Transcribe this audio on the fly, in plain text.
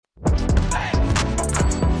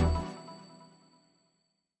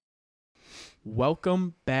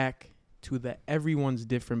Welcome back to the Everyone's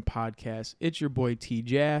Different podcast. It's your boy T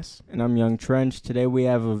Jass. And I'm Young Trench. Today we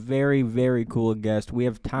have a very, very cool guest. We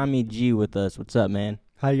have Tommy G with us. What's up, man?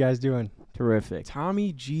 How you guys doing? Terrific.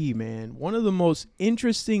 Tommy G, man. One of the most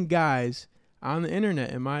interesting guys on the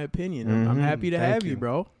internet, in my opinion. I'm happy to have you,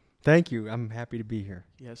 bro. Thank you. I'm happy to be here.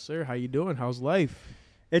 Yes, sir. How you doing? How's life?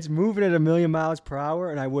 It's moving at 1,000,000 miles per hour,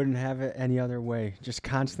 and I wouldn't have it any other way. Just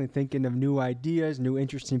constantly thinking of new ideas, new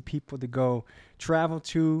interesting people to go travel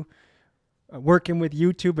to. Working with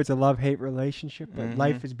YouTube, it's a love-hate relationship, but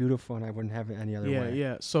life is beautiful, and I wouldn't have it any other way.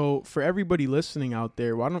 Yeah. So for everybody listening out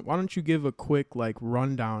there, why don't you give a quick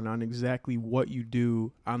rundown on exactly what you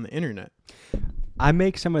do on the internet? I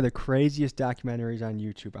make some of the craziest documentaries on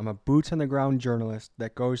YouTube. I'm a boots-on-the-ground journalist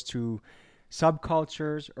that goes to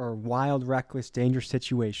subcultures or wild, reckless, dangerous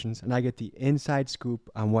situations, and I get the inside scoop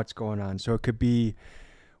on what's going on. So it could be,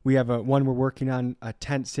 we have one we're working on, a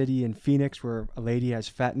tent city in Phoenix where a lady has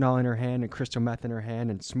fentanyl in her hand and crystal meth in her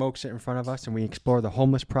hand and smokes it in front of us, and we explore the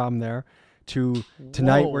homeless problem there. To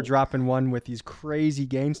tonight, we're dropping one with these crazy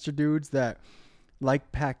gangster dudes that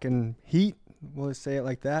like packing heat, we'll say it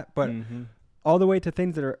like that, but all the way to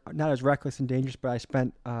things that are not as reckless and dangerous. But I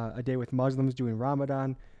spent a day with Muslims doing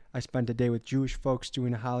Ramadan. I spent a day with Jewish folks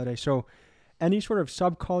doing a holiday. So any sort of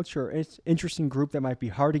subculture or interesting group that might be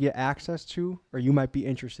hard to get access to or you might be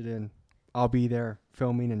interested in, I'll be there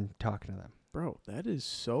filming and talking to them. Bro, that is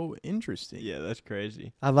so interesting. Yeah, that's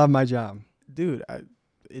crazy. I love my job. Dude,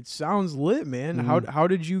 it sounds lit, man. How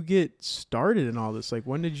did you get started in all this?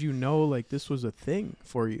 When did you know this was a thing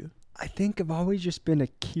for you? I think I've always just been a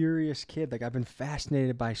curious kid. I've been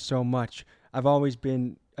fascinated by so much. I've always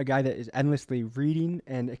been a guy that is endlessly reading,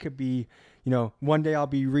 and it could be, one day I'll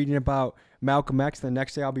be reading about Malcolm X, the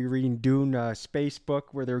next day I'll be reading Dune, space book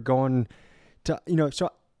where they're going to, so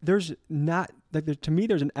there's not, to me,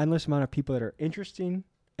 there's an endless amount of people that are interesting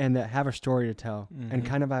and that have a story to tell. And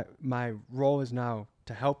kind of my role is now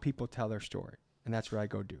to help people tell their story, and that's what I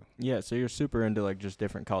go do. Yeah, so you're super into just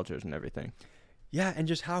different cultures and everything. Yeah, and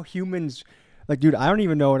just how humans, dude, I don't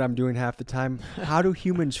even know what I'm doing half the time. How do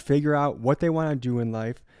humans figure out what they want to do in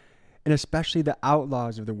life? And especially the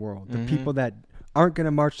outlaws of the world, the people that aren't going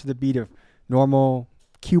to march to the beat of normal,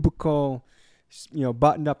 cubicle,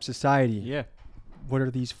 buttoned up society. Yeah. What are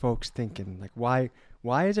these folks thinking? Why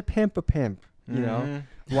is a pimp a pimp?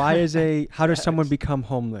 Why is how does someone become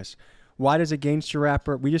homeless? Why does a gangster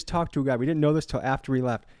rapper, we just talked to a guy, we didn't know this till after we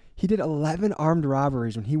left. He did 11 armed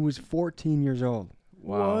robberies when he was 14 years old.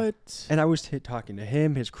 Wow. What? And I was talking to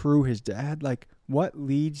him, his crew, his dad. What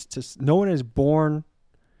leads to... No one is born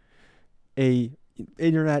a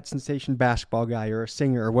internet sensation basketball guy or a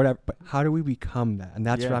singer or whatever. But how do we become that? And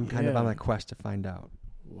that's what I'm kind of on my quest to find out.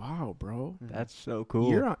 Wow, bro. That's so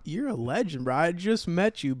cool. You're a legend, bro. I just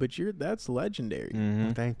met you, but that's legendary.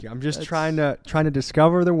 Well, thank you. I'm just trying to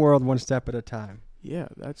discover the world one step at a time. Yeah,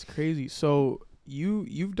 that's crazy. So...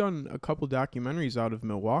 You've done a couple documentaries out of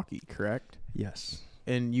Milwaukee, correct? Yes.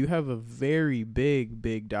 And you have a very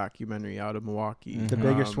big documentary out of Milwaukee. The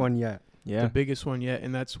biggest one yet. Yeah. The biggest one yet,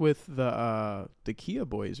 and that's with the Kia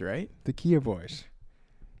Boys, right? The Kia Boys.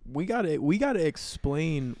 We gotta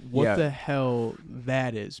explain what the hell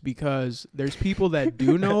that is, because there's people that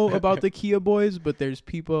do know about the Kia Boys, but there's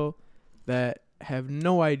people that have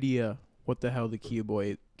no idea what the hell the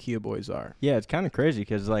Kia Boys are. Yeah, it's kind of crazy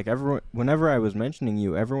because everyone, whenever I was mentioning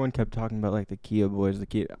you, everyone kept talking about the Kia Boys,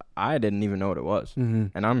 I didn't even know what it was,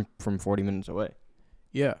 and I'm from 40 minutes away.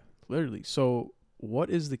 Yeah, literally. So,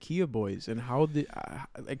 what is the Kia Boys, and how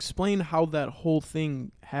explain how that whole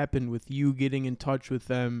thing happened with you getting in touch with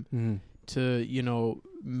them to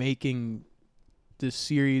making this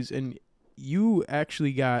series, and you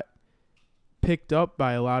actually got picked up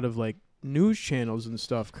by a lot of news channels and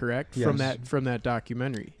stuff, correct? Yes. From that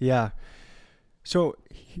documentary. Yeah. So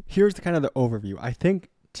here's the overview. I think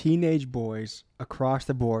teenage boys across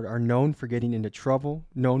the board are known for getting into trouble,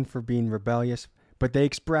 known for being rebellious, but they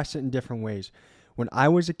express it in different ways. When I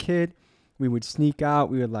was a kid, we would sneak out.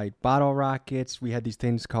 We would light bottle rockets. We had these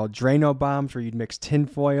things called Drano bombs where you'd mix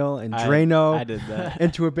tinfoil and Drano I did that.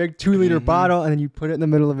 into a big 2-liter bottle, and then you put it in the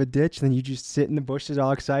middle of a ditch, and then you just sit in the bushes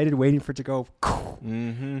all excited, waiting for it to go.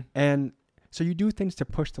 And so you do things to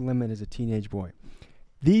push the limit as a teenage boy.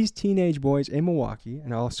 These teenage boys in Milwaukee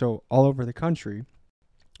and also all over the country,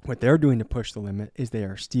 what they're doing to push the limit is they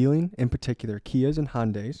are stealing, in particular, Kias and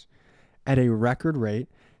Hyundais at a record rate.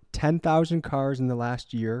 10,000 cars in the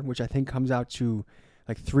last year, which I think comes out to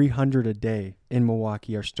 300 a day in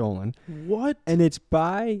Milwaukee are stolen. What? And it's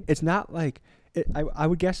not I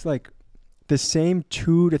would guess the same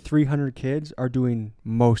 200 to 300 kids are doing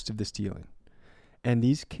most of the stealing. And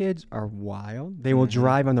these kids are wild. They will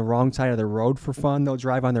drive on the wrong side of the road for fun. They'll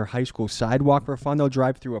drive on their high school sidewalk for fun. They'll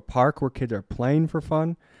drive through a park where kids are playing for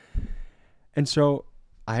fun. And so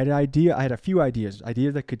I had an idea. I had a few ideas.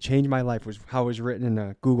 Idea that could change my life was how it was written in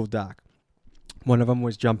a Google Doc. One of them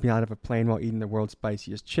was jumping out of a plane while eating the world's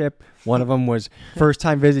spiciest chip. One of them was first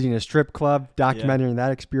time visiting a strip club, documenting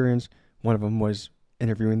that experience. One of them was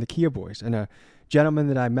interviewing the Kia Boys. And a gentleman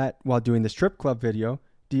that I met while doing the strip club video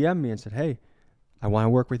DM'd me and said, "Hey, I want to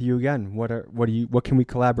work with you again. What can we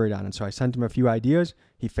collaborate on?" And so I sent him a few ideas.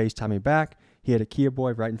 He FaceTimed me back. He had a Kia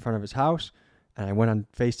Boy right in front of his house. And I went on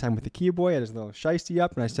FaceTime with the Kia Boy, had his little shiesty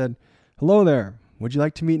up, and I said, "Hello there. Would you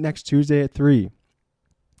like to meet next Tuesday at 3?"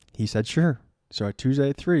 He said, "Sure." So at Tuesday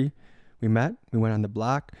at 3, we met. We went on the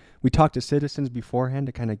block. We talked to citizens beforehand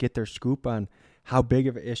to kind of get their scoop on how big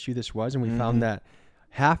of an issue this was. And we found that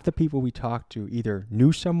half the people we talked to either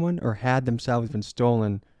knew someone or had themselves been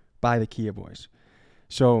stolen by the Kia Boys.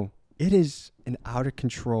 So it is an out of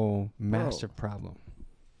control, massive problem.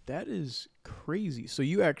 That is crazy. So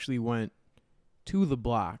you actually went to the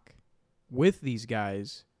block with these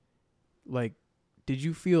guys. Like, did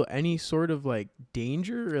you feel any sort of like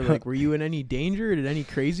danger, or like were you in any danger? Did any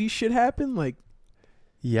crazy shit happen? Like,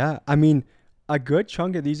 yeah, I mean, a good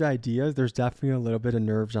chunk of these ideas, there's definitely a little bit of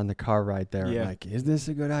nerves on the car ride there. Yeah. Like, is this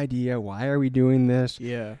a good idea? Why are we doing this?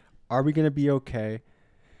 yeah, Are we going to be okay?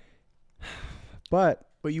 But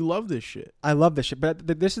you love this shit. I love this shit. But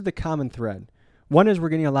this is the common thread. One is we're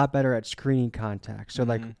getting a lot better at screening contacts. So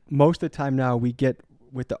like most of the time now we get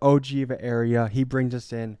with the OG of an area. He brings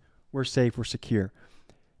us in. We're safe. We're secure.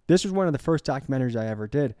 This was one of the first documentaries I ever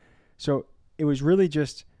did. So it was really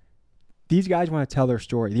just these guys want to tell their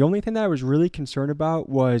story. The only thing that I was really concerned about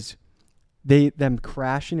was them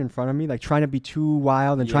crashing in front of me, like trying to be too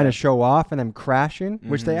wild and trying to show off and them crashing,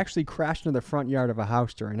 which they actually crashed into the front yard of a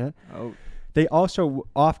house during it. Oh. They also,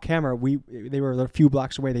 off camera, they were a few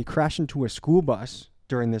blocks away. They crashed into a school bus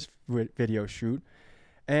during this video shoot.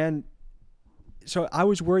 And so I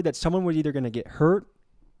was worried that someone was either going to get hurt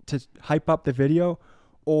to hype up the video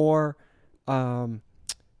or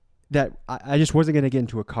that I just wasn't going to get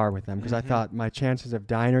into a car with them because I thought my chances of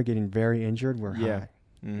dying or getting very injured were high.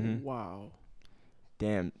 Wow.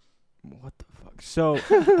 Damn. What the fuck? So,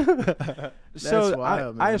 That's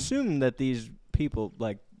wild, man. I assume that these people,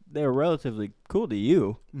 like, they were relatively cool to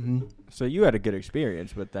you. So you had a good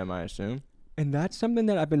experience with them, I assume. And that's something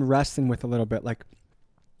that I've been wrestling with a little bit. Like,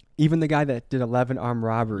 even the guy that did 11 armed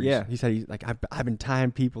robberies, he said, I've been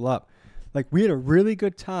tying people up. Like, we had a really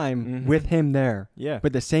good time with him there. Yeah. But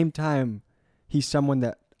at the same time, he's someone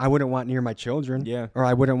that I wouldn't want near my children. Yeah. Or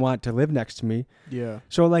I wouldn't want to live next to me. Yeah.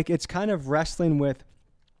 So, like, it's kind of wrestling with,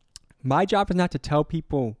 my job is not to tell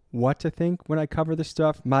people what to think when I cover this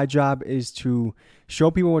stuff. My job is to show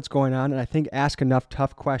people what's going on, and I think ask enough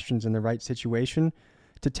tough questions in the right situation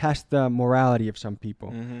to test the morality of some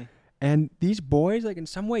people. And these boys, like, in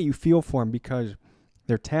some way you feel for them because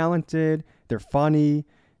they're talented, they're funny,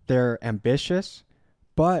 they're ambitious,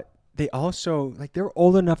 but they also, like, they're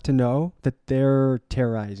old enough to know that they're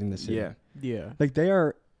terrorizing the city. Yeah. Yeah. Like, they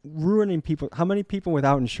are ruining people. How many people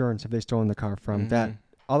without insurance have they stolen the car from that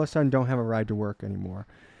all of a sudden don't have a ride to work anymore?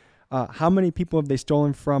 How many people have they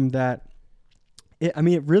stolen from that? It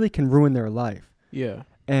really can ruin their life. Yeah.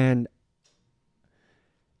 And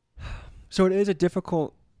so it is a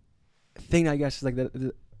difficult thing, I guess. Like,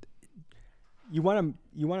 you want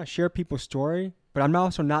to share people's story, but I'm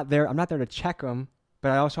also not there. I'm not there to check them,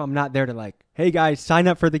 but I'm not there to, like, hey guys, sign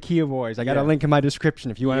up for the Kia Boys. I got a link in my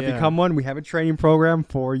description. If you want to become one, we have a training program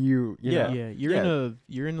for you. You know? Yeah.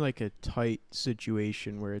 You're in like a tight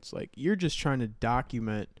situation where it's like you're just trying to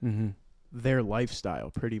document their lifestyle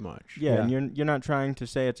pretty much. Yeah, and you're not trying to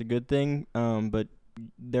say it's a good thing, but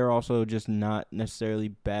they're also just not necessarily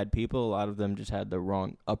bad people. A lot of them just had the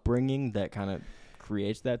wrong upbringing that kind of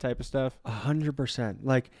creates that type of stuff. 100%.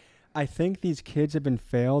 Like, I think these kids have been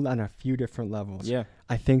failed on a few different levels. Yeah.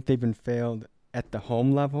 I think they've been failed at the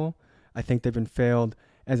home level. I think they've been failed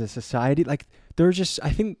as a society. Like,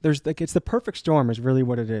 I think there's, like, it's the perfect storm is really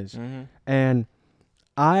what it is. And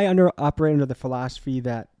I operate under the philosophy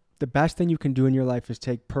that the best thing you can do in your life is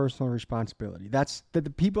take personal responsibility. That's the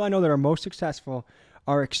people I know that are most successful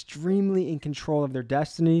are extremely in control of their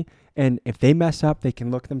destiny. And if they mess up, they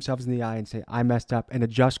can look themselves in the eye and say, I messed up, and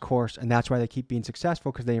adjust course. And that's why they keep being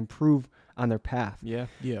successful, because they improve on their path. Yeah.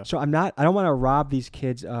 Yeah. So I don't want to rob these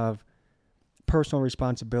kids of personal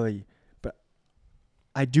responsibility, but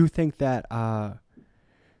I do think that, I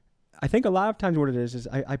think a lot of times what it is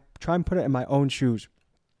I try and put it in my own shoes.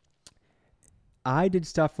 I did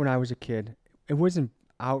stuff when I was a kid.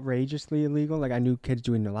 outrageously illegal. Like I knew kids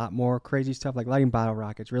doing a lot more crazy stuff, like lighting bottle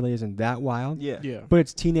rockets really isn't that wild. Yeah. But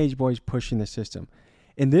it's teenage boys pushing the system.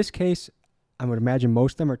 In this case, I would imagine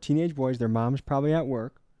most of them are teenage boys. Their mom's probably at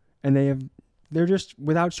work, and they're just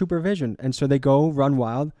without supervision, and so they go run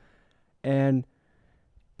wild, and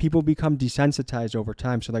people become desensitized over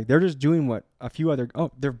time. So like they're just doing what a few other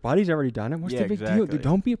their buddies already done it. What's the big deal? Dude,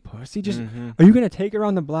 don't be a pussy. Just are you gonna take it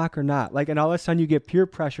around the block or not? Like, and all of a sudden you get peer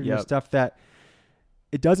pressure and stuff that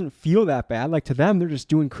it doesn't feel that bad. Like to them, they're just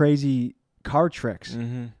doing crazy card tricks.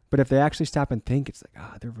 But if they actually stop and think, it's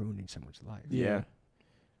like they're ruining someone's life. Yeah.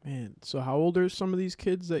 Man, so how old are some of these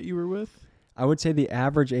kids that you were with? I would say the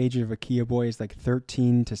average age of a Kia boy is like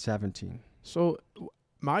 13 to 17. So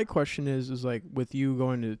my question is like with you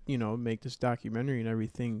going to, make this documentary and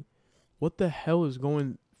everything, what the hell is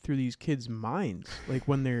going through these kids' minds like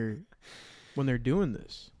when they're doing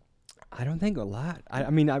this? I don't think a lot. I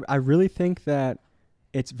mean, I really think that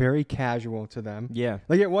it's very casual to them. Yeah.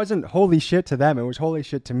 Like it wasn't holy shit to them. It was holy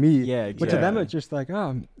shit to me. Yeah, exactly. But to them, it's just like,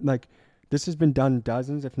 like this has been done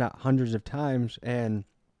dozens, if not hundreds of times. And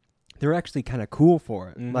they're actually kind of cool for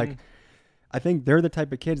it. Like, I think they're the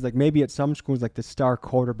type of kids, like maybe at some schools, like the star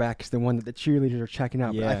quarterback is the one that the cheerleaders are checking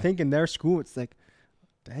out. Yeah. But I think in their school, it's like,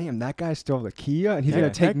 damn, that guy stole the Kia and he's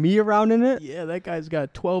going to take me around in it? Yeah, that guy's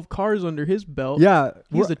got 12 cars under his belt. Yeah.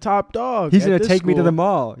 He's the top dog. He's going to take me to the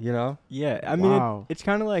mall, Yeah, I mean, it's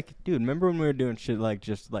kind of like, dude, remember when we were doing shit like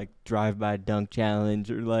just like drive-by dunk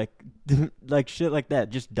challenge or like shit like that,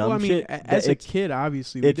 just dumb shit? As a kid,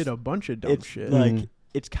 obviously, we did a bunch of dumb shit. Like,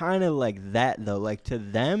 it's kind of like that, though. Like, to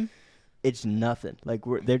them, it's nothing. Like,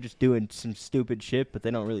 they're just doing some stupid shit, but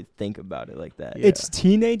they don't really think about it like that. Yeah. It's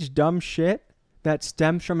teenage dumb shit that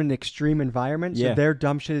stems from an extreme environment, so their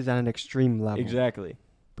dumb shit is on an extreme level. Exactly.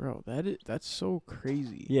 Bro, that's so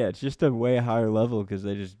crazy. Yeah, it's just a way higher level because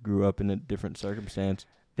they just grew up in a different circumstance.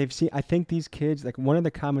 I think these kids, like one of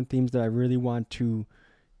the common themes that I really want to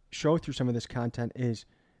show through some of this content is,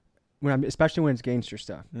 especially when it's gangster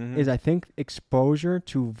stuff, is I think exposure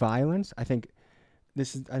to violence, I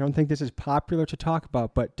don't think this is popular to talk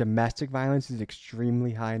about, but domestic violence is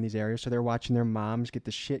extremely high in these areas. So they're watching their moms get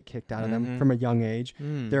the shit kicked out of them from a young age.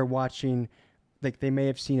 They're watching, like they may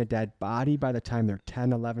have seen a dead body by the time they're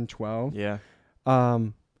 10, 11, 12. Yeah.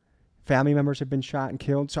 Family members have been shot and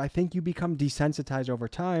killed. So I think you become desensitized over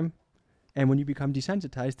time. And when you become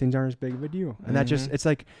desensitized, things aren't as big of a deal. And that just, it's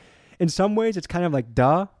like, in some ways, it's kind of like,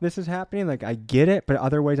 duh, this is happening. Like, I get it. But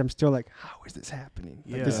other ways, I'm still like, how is this happening?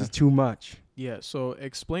 Like, this is too much. Yeah, so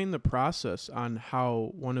explain the process on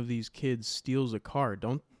how one of these kids steals a car.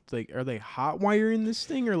 Are they hot wiring this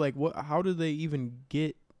thing, or like what? How do they even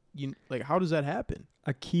get how does that happen?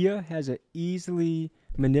 A Kia has an easily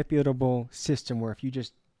manipulatable system where if you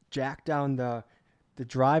just jack down the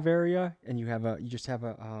drive area and you just have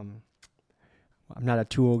a I'm not a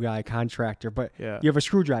tool guy, contractor, but you have a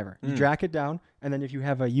screwdriver. You jack it down, and then if you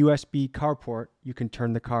have a USB carport, you can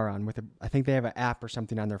turn the car on with I think they have an app or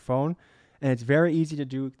something on their phone. And it's very easy to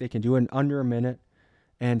do. They can do it in under a minute.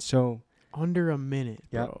 And so under a minute,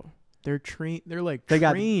 bro. They're trained. They're like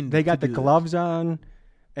trained. They got the gloves on,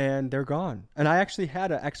 and they're gone. And I actually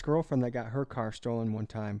had an ex-girlfriend that got her car stolen one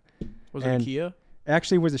time. Was it a Kia?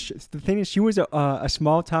 Actually, the thing is, she was a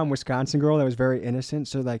small town Wisconsin girl that was very innocent.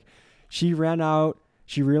 So like, she ran out.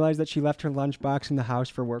 She realized that she left her lunchbox in the house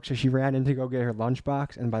for work, so she ran in to go get her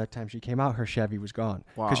lunchbox. And by the time she came out, her Chevy was gone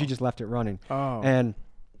because she just left it running. Oh. And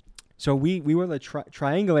so we were like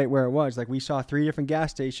triangulate where it was. Like we saw 3 different gas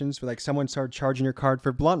stations where like someone started charging your card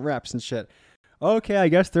for blunt wraps and shit. Okay, I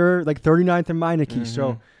guess they're like 39th and Meineke.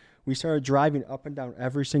 So we started driving up and down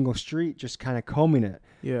every single street, just kind of combing it.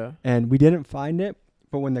 Yeah. And we didn't find it,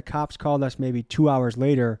 but when the cops called us maybe 2 hours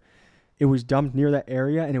later, it was dumped near that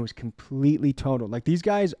area and it was completely totaled. Like these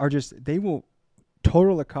guys they will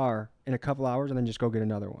total a car in a couple hours and then just go get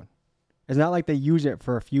another one. It's not like they use it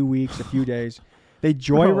for a few weeks, a few days. They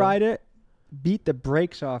joyride it, beat the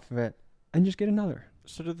brakes off of it, and just get another.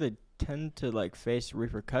 So do they tend to like face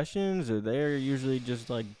repercussions, or they're usually just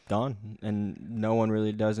like done and no one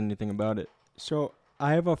really does anything about it? So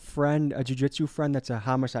I have a jiu-jitsu friend that's a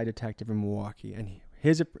homicide detective in Milwaukee, and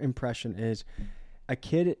his impression is a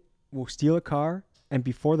kid will steal a car, and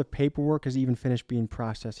before the paperwork is even finished being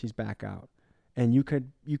processed, he's back out. And you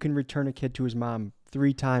can return a kid to his mom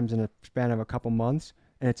 3 times in a span of a couple months,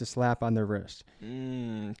 and it's a slap on their wrist.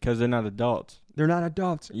 Because they're not adults. They're not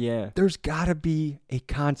adults. Yeah. There's got to be a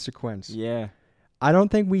consequence. Yeah. I don't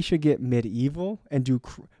think we should get medieval and do...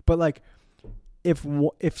 but, like, if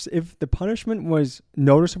the punishment was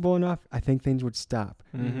noticeable enough, I think things would stop.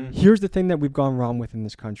 Here's the thing that we've gone wrong with in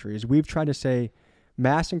this country is we've tried to say,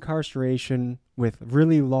 mass incarceration with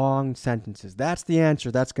really long sentences. That's the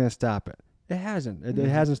answer. That's going to stop it. It hasn't. It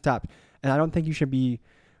hasn't stopped. And I don't think you should be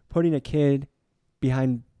putting a kid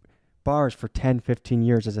behind bars for 10, 15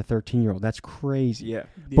 years as a 13-year-old. That's crazy. Yeah.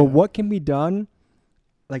 But what can be done,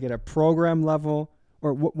 like at a program level,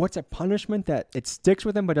 or what's a punishment that it sticks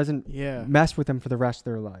with them but doesn't mess with them for the rest of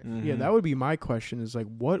their life? Mm-hmm. Yeah, that would be my question, is like,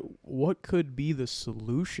 what could be the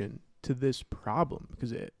solution to this problem?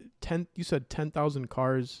 Because you said 10,000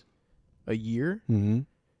 cars a year, Mm-hmm.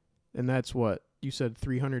 and that's what you said,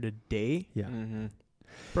 300 a day. Yeah,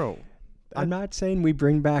 bro. I'm not saying we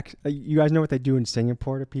bring back. You guys know what they do in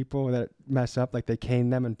Singapore to people that mess up, like they cane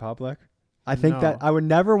them in public. I think that I would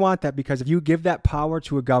never want that, because if you give that power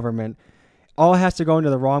to a government, all has to go into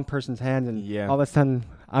the wrong person's hands, and all of a sudden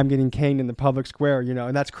I'm getting caned in the public square,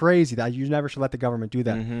 and that's crazy. That you never should let the government do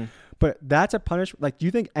that. Mm-hmm. But that's a punishment. Like, do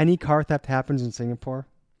you think any car theft happens in Singapore?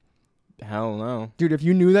 Hell no. Dude, if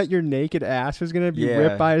you knew that your naked ass was going to be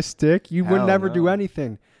whipped by a stick, you would never do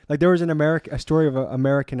anything. Like, there was a story of an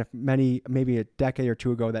American maybe a decade or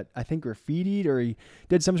two ago that I think graffitied, or he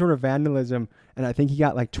did some sort of vandalism, and I think he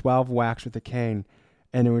got like 12 whacks with a cane.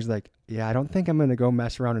 And it was like, yeah, I don't think I'm going to go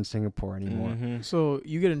mess around in Singapore anymore. Mm-hmm. So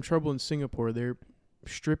you get in trouble in Singapore, they're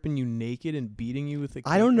stripping you naked and beating you with a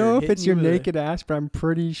cane? I don't know if it's your naked ass, but I'm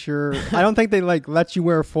pretty sure. I don't think they like let you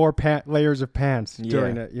wear 4 layers of pants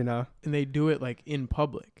during it, And they do it like in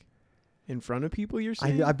public, in front of people, you're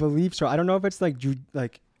saying? I believe so. I don't know if it's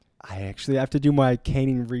like I actually have to do my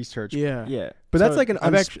caning research. Yeah. But that's like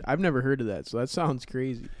I've never heard of that, so that sounds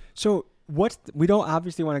crazy. So we don't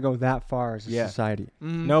obviously want to go that far as a society.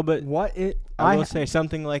 No, but I will say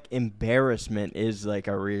something like embarrassment is like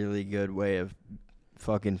a really good way of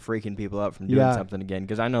fucking freaking people out from doing something again.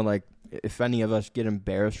 Because I know, like, if any of us get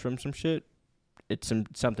embarrassed from some shit, it's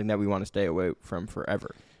something that we want to stay away from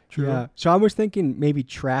forever. True. Yeah. So I was thinking maybe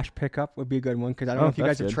trash pickup would be a good one, because I don't know if you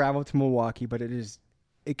guys have traveled to Milwaukee, but it is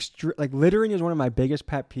like littering is one of my biggest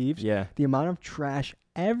pet peeves. Yeah. The amount of trash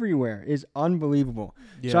everywhere is unbelievable.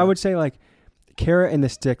 Yeah. So I would say, like, carrot and the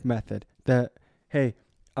stick method. That, hey,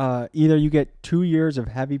 either you get 2 years of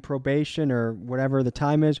heavy probation or whatever the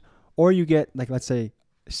time is, or you get, like, let's say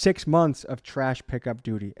 6 months of trash pickup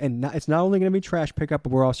duty. And it's not only going to be trash pickup,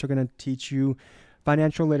 but we're also going to teach you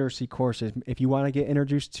financial literacy courses. If you want to get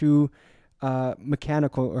introduced to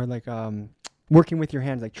mechanical or like working with your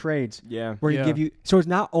hands, like trades. Yeah. Where you give you, so it's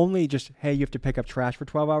not only just, hey, you have to pick up trash for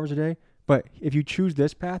 12 hours a day, but if you choose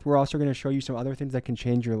this path, we're also going to show you some other things that can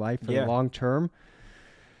change your life for the long term.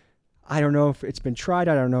 I don't know if it's been tried.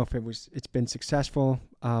 I don't know if it's been successful.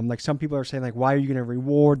 Like, some people are saying, like, why are you going to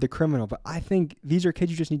reward the criminal? But I think these are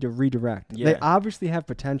kids you just need to redirect. Yeah. They obviously have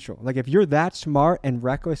potential. Like, if you're that smart and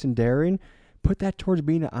reckless and daring, put that towards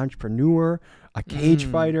being an entrepreneur, a cage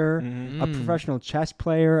fighter, a professional chess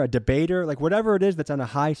player, a debater, like whatever it is that's on a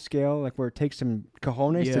high scale, like where it takes some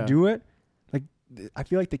cojones to do it. Like, I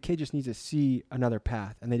feel like the kid just needs to see another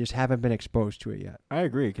path, and they just haven't been exposed to it yet. I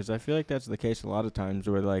agree, because I feel like that's the case a lot of times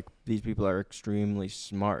where, like, these people are extremely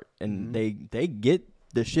smart, and they get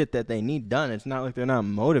the shit that they need done. It's not like they're not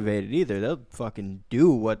motivated either. They'll fucking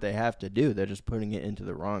do what they have to do. They're just putting it into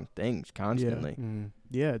the wrong things constantly.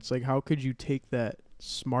 Yeah, it's like, how could you take that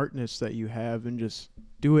smartness that you have and just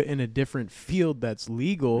do it in a different field that's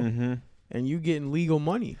legal, and you getting legal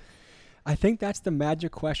money? I think that's the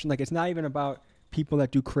magic question. Like, it's not even about people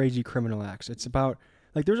that do crazy criminal acts. It's about,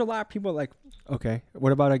 like, there's a lot of people like, okay,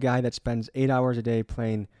 what about a guy that spends 8 hours a day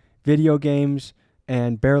playing video games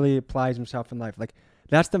and barely applies himself in life? Like,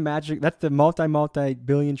 that's the magic. That's the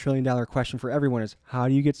multi-billion trillion dollar question for everyone, is how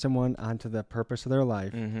do you get someone onto the purpose of their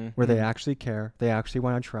life where they actually care, they actually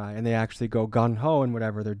want to try, and they actually go gung-ho in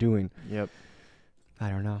whatever they're doing. Yep. I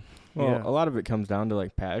don't know. Well, a lot of it comes down to,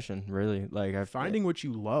 like, passion, really. Like, finding what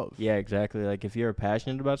you love. Yeah, exactly. Like, if you're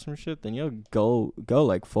passionate about some shit, then you'll go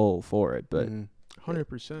like full for it. But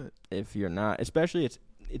 100%. If you're not, especially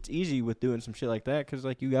it's easy with doing some shit like that, because,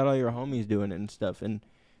 like, you got all your homies doing it and stuff, and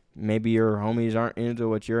maybe your homies aren't into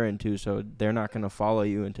what you're into, so they're not going to follow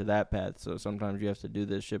you into that path. So sometimes you have to do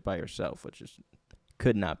this shit by yourself, which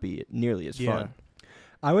could not be nearly as fun.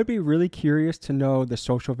 I would be really curious to know the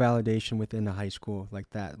social validation within a high school like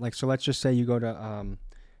that. Like, so let's just say you go to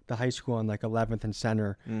the high school on, like, 11th and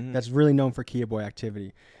Center that's really known for Kia Boy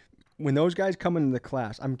activity. When those guys come into the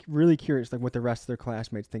class, I'm really curious, like, what the rest of their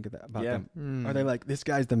classmates think of that about them. Are they like, this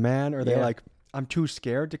guy's the man? Or are they like, I'm too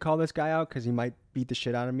scared to call this guy out because he might beat the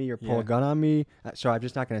shit out of me or pull Yeah. a gun on me. So I'm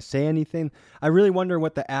just not going to say anything. I really wonder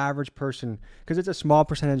what the average person, because it's a small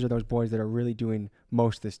percentage of those boys that are really doing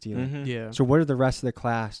most of the stealing. Mhm. Yeah. So what does the rest of the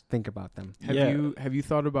class think about them? Have you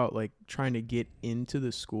thought about like trying to get into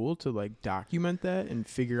the school to like document that and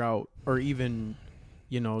figure out, or even,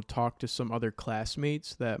 talk to some other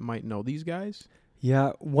classmates that might know these guys?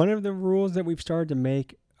 Yeah, one of the rules that we've started to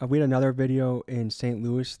make, we had another video in St.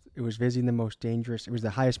 Louis. It was visiting the most dangerous. It was the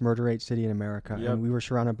highest murder rate city in America. Yep. And we were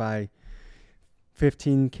surrounded by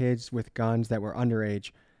 15 kids with guns that were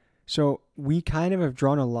underage. So we kind of have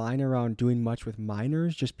drawn a line around doing much with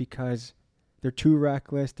minors just because they're too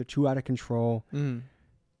reckless. They're too out of control.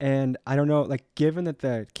 And I don't know, like, given that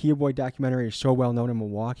the Kia Boy documentary is so well known in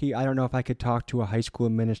Milwaukee, I don't know if I could talk to a high school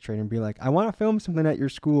administrator and be like, I want to film something at your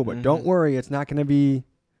school, but don't worry, it's not going to be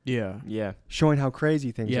Yeah. showing how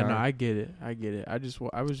crazy things are. Yeah, no, I get it. I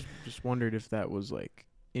was just wondered if that was like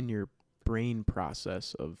in your brain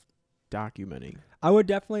process of documenting. I would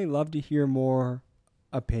definitely love to hear more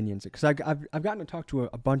opinions because I've gotten to talk to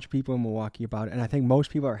a bunch of people in Milwaukee about it, and I think most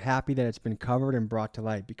people are happy that it's been covered and brought to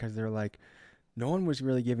light because they're like, no one was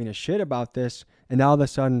really giving a shit about this, and now all of a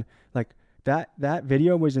sudden, like that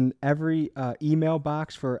video was in every email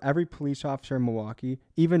box for every police officer in Milwaukee.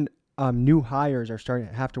 Even new hires are starting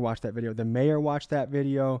to have to watch that video. The mayor watched that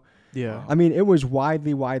video. Yeah. I mean, it was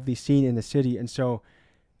widely seen in the city, and so.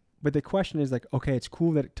 But the question is like, okay, it's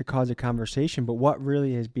cool that to cause a conversation, but what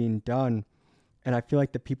really is being done? And I feel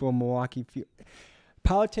like the people in Milwaukee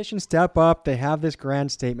politicians step up, they have this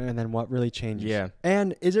grand statement, and then what really changes? Yeah.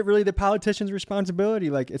 And is it really the politician's responsibility?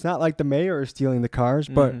 Like, it's not like the mayor is stealing the cars,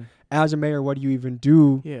 but as a mayor, what do you even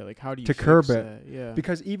do Yeah, like how do you to fix curb it? that? Yeah.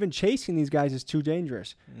 Because even chasing these guys is too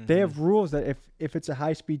dangerous. They have rules that if it's a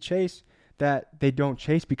high-speed chase, that they don't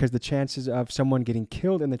chase because the chances of someone getting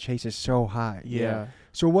killed in the chase is so high. Yeah.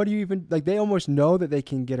 So what do you even, like, they almost know that they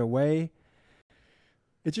can get away.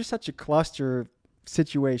 It's just such a cluster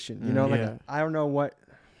situation, you know? Like, Yeah. I don't know what,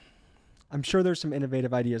 I'm sure there's some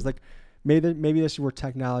innovative ideas. Like, maybe this is where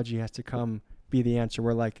technology has to come be the answer,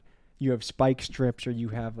 where, like, you have spike strips or you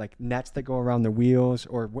have, like, nets that go around the wheels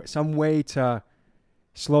or some way to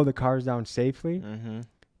slow the cars down safely.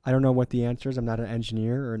 I don't know what the answer is. I'm not an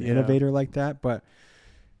engineer or an innovator like that, but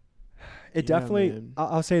it definitely,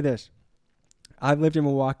 I'll say this. I've lived in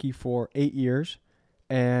Milwaukee for 8 years,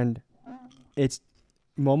 and it's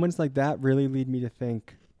moments like that really lead me to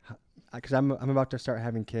think, because I'm about to start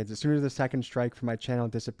having kids. As soon as the second strike for my channel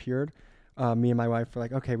disappeared, me and my wife were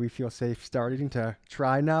like, okay, we feel safe starting to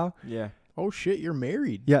try now. Yeah. Oh shit, you're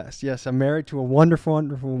married. Yes. I'm married to a wonderful,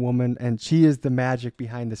 wonderful woman, and she is the magic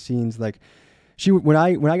behind the scenes. Like, when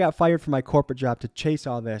I got fired from my corporate job to chase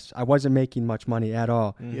all this, I wasn't making much money at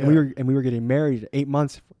all. Yeah. And we were getting married 8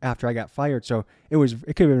 months after I got fired. So it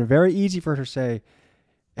could have been very easy for her to say,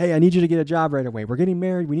 hey, I need you to get a job right away. We're getting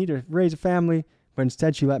married. We need to raise a family. But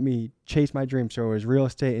instead, she let me chase my dream. So it was real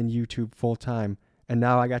estate and YouTube full time. And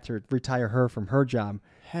now I got to retire her from her job.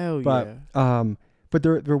 Hell But yeah. but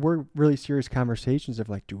there were really serious conversations of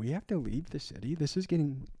like, do we have to leave the city? This is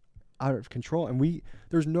getting out of control. And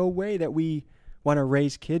there's no way that we want to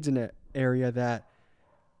raise kids in an area that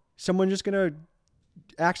someone's just going to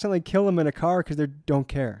accidentally kill them in a car because they don't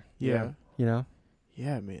care. Yeah. You know?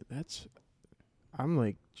 Yeah, man, I'm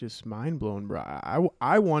like just mind blown, bro.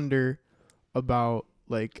 I wonder about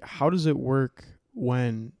like how does it work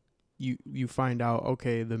when you find out,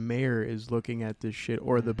 okay, the mayor is looking at this shit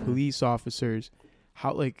or the police officers,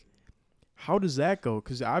 how does that go?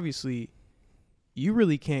 Because obviously you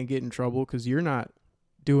really can't get in trouble because you're not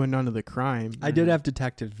doing none of the crime. I did have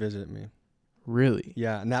detectives visit me. Really?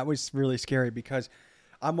 Yeah, and that was really scary because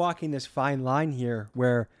I'm walking this fine line here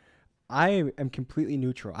where I am completely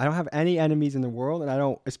neutral. I don't have any enemies in the world, and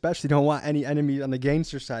I especially don't want any enemies on the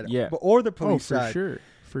gangster side, or the police side.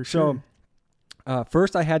 For sure. So,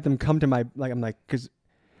 first I had them come to because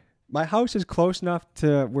my house is close enough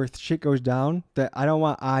to where shit goes down that I don't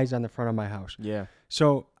want eyes on the front of my house. Yeah.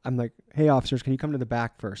 So I'm like, hey, officers, can you come to the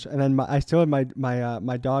back first? And then I still had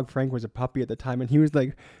my dog, Frank, was a puppy at the time, and he was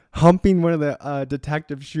like humping one of the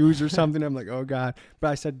detective's shoes or something. I'm like, oh, God. But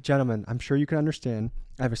I said, gentlemen, I'm sure you can understand.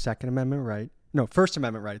 I have a Second Amendment right. No, First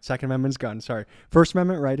Amendment right. Second Amendment's gun. Sorry. First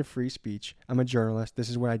Amendment right of free speech. I'm a journalist. This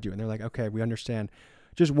is what I do. And they're like, okay, we understand.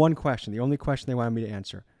 Just one question. The only question they wanted me to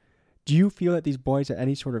answer. Do you feel that these boys had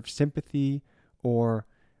any sort of sympathy or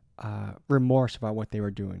remorse about what they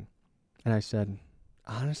were doing? And I said,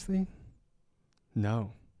 honestly,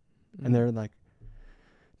 no. And they're like,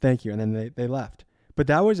 thank you. And then they left. But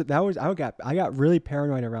that was I got really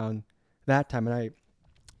paranoid around that time. And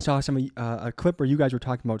saw a clip where you guys were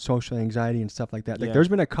talking about social anxiety and stuff like that. Like, Yeah. there's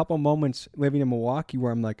been a couple moments living in Milwaukee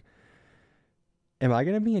where I'm like, am I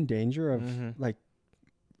going to be in danger of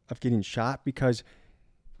of getting shot? Because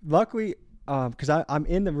luckily, because I'm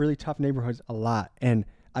in the really tough neighborhoods a lot, and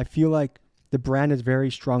I feel like the brand is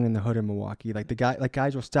very strong in the hood of Milwaukee. Like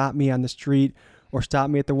guys will stop me on the street or stop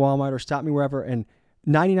me at the Walmart or stop me wherever, and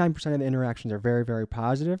 99% of the interactions are very, very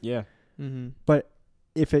positive. Yeah. Mm-hmm. But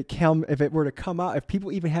if it were to come out, if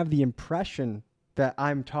people even have the impression that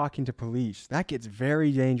I'm talking to police, that gets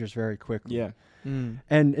very dangerous very quickly. Yeah. Mm.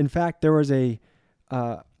 And in fact, there was a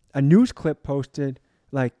news clip posted,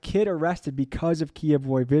 like, kid arrested because of Kia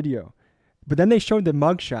Boy video. But then they showed the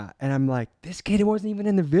mugshot, and I'm like, this kid wasn't even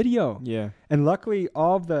in the video. Yeah. And luckily,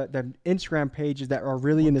 all of the Instagram pages that are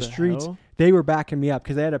really in the streets, hell? they were backing me up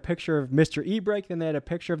because they had a picture of Mr. E-Break, and they had a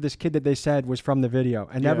picture of this kid that they said was from the video.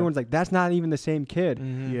 And Yeah. everyone's like, that's not even the same kid.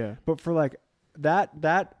 Mm-hmm. Yeah. But for like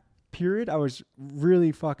that period, I was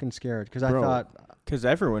really fucking scared because I Bro. thought, Because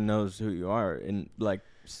everyone knows who you are. And like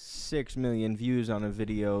 6 million views on a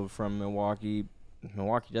video from Milwaukee.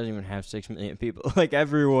 Milwaukee doesn't even have 6 million people. Like,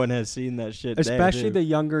 everyone has seen that shit. there, especially too. the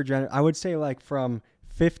younger gen, I would say like from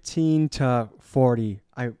 15 to 40,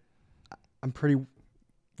 I'm pretty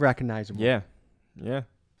recognizable. Yeah. Yeah.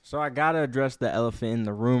 So I got to address the elephant in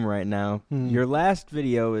the room right now. Hmm. Your last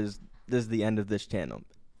video is the end of this channel.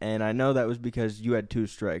 And I know that was because you had 2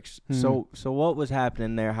 strikes. Hmm. So what was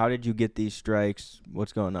happening there? How did you get these strikes?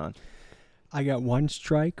 What's going on? I got 1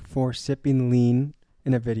 strike for sipping lean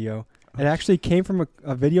in a video. It actually came from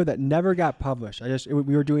a video that never got published. We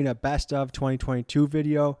were doing a best of 2022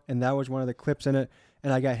 video, and that was one of the clips in it.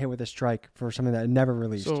 And I got hit with a strike for something that I never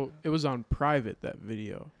released. So it was on private, that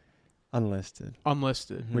video. Unlisted,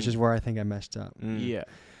 Unlisted. which is where I think I messed up. Mm. Yeah.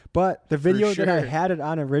 But the video that I sure. had it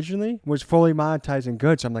on originally was fully monetized and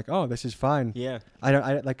good. So I'm like, oh, this is fine. Yeah.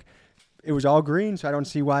 It was all green, so I don't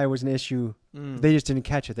see why it was an issue. Mm. They just didn't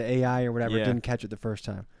catch it. The AI or whatever Yeah. didn't catch it the first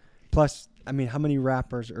time. Plus, I mean, how many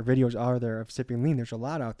rappers or videos are there of sipping lean? There's a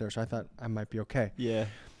lot out there, so I thought I might be okay. Yeah.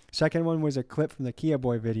 Second one was a clip from the Kia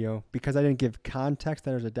Boy video. Because I didn't give context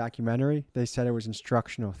that it was a documentary, they said it was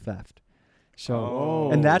instructional theft. So,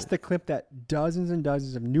 Oh. and that's the clip that dozens and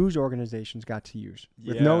dozens of news organizations got to use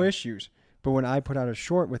with no Yeah. issues. But when I put out a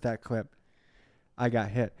short with that clip, I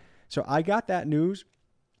got hit. So I got that news.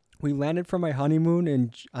 We landed from my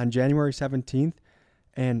honeymoon on January 17th,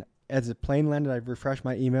 and as the plane landed, I refreshed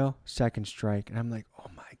my email, 2nd strike. And I'm like,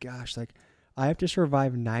 oh my gosh, like, I have to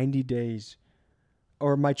survive 90 days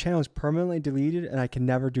or my channel is permanently deleted and I can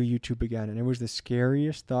never do YouTube again. And it was the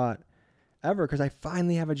scariest thought ever because I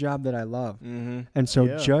finally have a job that I love. Mm-hmm. And so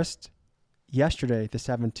Yeah. just yesterday, the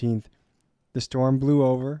 17th, the storm blew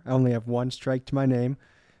over. I only have 1 strike to my name.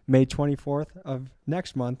 May 24th of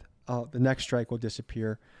next month, the next strike will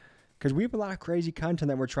disappear because we have a lot of crazy content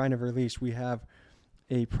that we're trying to release. We have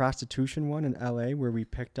a prostitution one in LA where we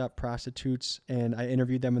picked up prostitutes and I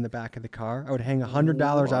interviewed them in the back of the car. I would hang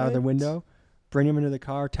 $100 out of the What? window, bring them into the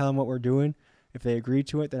car, tell them what we're doing. If they agreed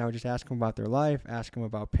to it, then I would just ask them about their life, ask them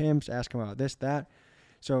about pimps, ask them about this, that.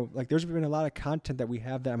 So, like, there's been a lot of content that we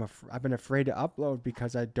have that I've been afraid to upload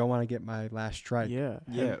because I don't want to get my last strike. Yeah.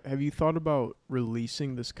 Yeah. Have you thought about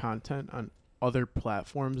releasing this content on other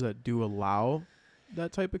platforms that do allow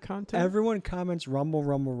that type of content? Everyone comments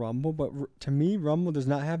Rumble, but to me, Rumble does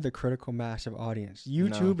not have the critical mass of audience.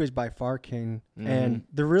 YouTube is by far king, and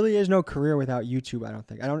there really is no career without YouTube. I don't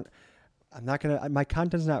think. I'm not gonna. My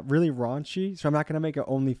content's not really raunchy, so I'm not gonna make an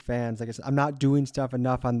OnlyFans. Like I'm not doing stuff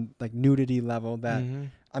enough on like nudity level that Mm-hmm.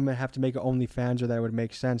 I'm gonna have to make an OnlyFans or that would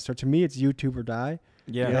make sense. So to me, it's YouTube or die.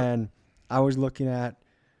 Yeah. And I was looking at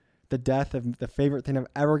the death of the favorite thing I've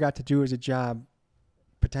ever got to do as a job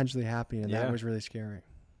potentially happening, and Yeah. that was really scary.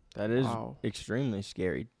 That is Wow. extremely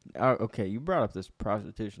scary. Okay, you brought up this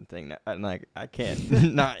prostitution thing, and like I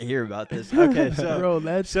can't not hear about this. Okay, so Bro,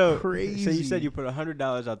 that's crazy. So you said you put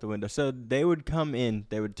 $100 out the window. So they would come in,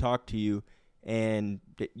 they would talk to you, and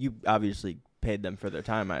you obviously paid them for their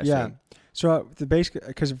time. I assume. So the basic,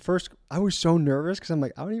 because at first I was so nervous because I'm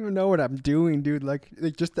like, I don't even know what I'm doing, dude. Like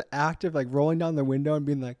just the act of like rolling down the window and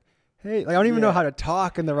being like, hey, like I don't even know how to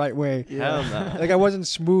talk in the right way. Hell no. Like I wasn't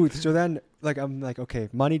smooth. So then like I'm like, okay,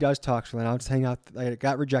 money does talk. So then I'll just hang out. Like, I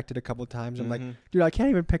got rejected a couple of times. I'm like, dude, I can't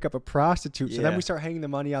even pick up a prostitute. So then Yeah. we start hanging the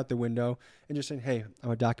money out the window and just saying, hey, I'm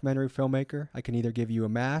a documentary filmmaker. I can either give you a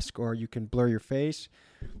mask or you can blur your face.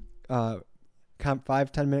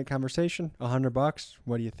 5-10 minute conversation, $100.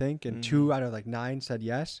 What do you think? And 2 out of like 9 said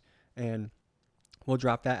yes. And we'll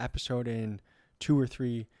drop that episode in 2 or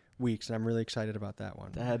 3 weeks. And I'm really excited about that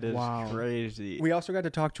one. That is Wow. crazy. We also got to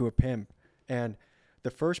talk to a pimp. And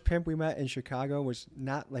the first pimp we met in Chicago was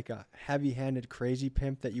not like a heavy-handed, crazy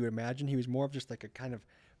pimp that you would imagine. He was more of just like a kind of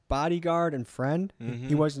bodyguard and friend. Mm-hmm.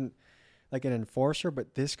 He wasn't like an enforcer,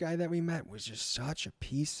 but this guy that we met was just such a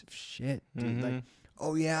piece of shit, dude. Mm-hmm. Like,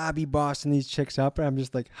 oh yeah, I'll be bossing these chicks up. And I'm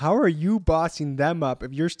just like, how are you bossing them up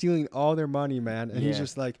if you're stealing all their money, man? And he's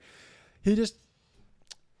just like, That's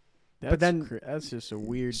but then that's just a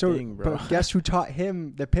weird thing, bro. But guess who taught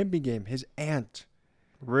him the pimping game? His aunt.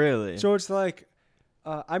 Really? So it's like,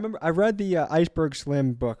 I remember I read the Iceberg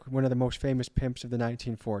Slim book, one of the most famous pimps of the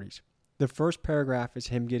 1940s. The first paragraph is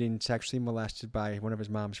him getting sexually molested by one of his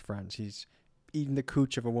mom's friends. He's eating the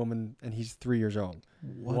cooch of a woman, and he's 3 years old.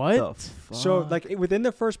 What? The fuck? So like within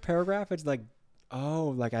the first paragraph, it's like,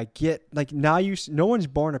 oh, like I get, like now no one's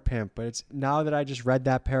born a pimp, but it's now that I just read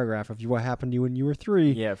that paragraph of what happened to you when you were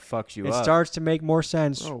 3. Yeah, it fucks you it up. starts to make more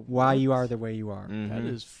sense Bro, why what? you are the way you are. Mhm. That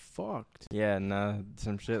is fucked. Yeah, nah,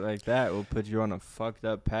 some shit like that will put you on a fucked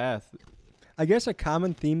up path. I guess a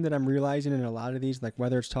common theme that I'm realizing in a lot of these, like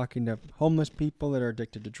whether it's talking to homeless people that are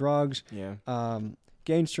addicted to drugs, Yeah.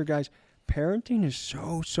 gangster guys, parenting is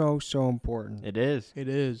so important. It is. It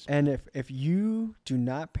is. And if you do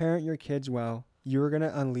not parent your kids well, you're going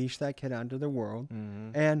to unleash that kid onto the world.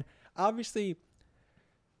 Mm-hmm. And obviously,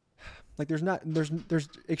 like there's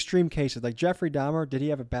extreme cases. Like Jeffrey Dahmer, did he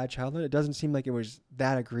have a bad childhood? It doesn't seem like it was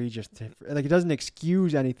that egregious. Like it doesn't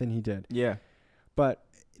excuse anything he did. Yeah. But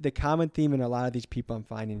the common theme in a lot of these people I'm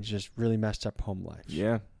finding is just really messed up home lives.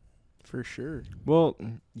 Yeah. For sure. Well,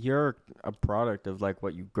 you're a product of like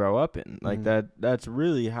what you grow up in. Like Mhm. that's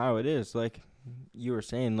really how it is. Like you were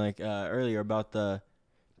saying like earlier about the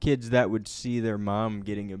kids that would see their mom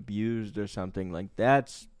getting abused or something. Like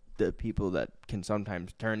that's the people that can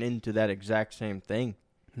sometimes turn into that exact same thing.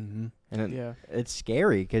 Mm-hmm. And it's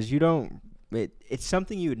scary because you don't it's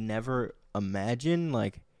something you would never imagine.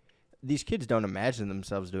 Like these kids don't imagine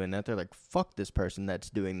themselves doing that. They're like, fuck this person that's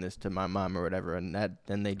doing this to my mom or whatever. And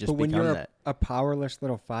then they just But when become you're that. a powerless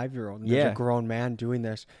little 5-year-old and there's Yeah. a grown man doing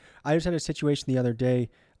this. I just had a situation the other day,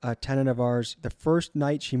 a tenant of ours, the first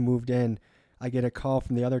night she moved in, I get a call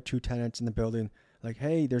from the other 2 tenants in the building, like,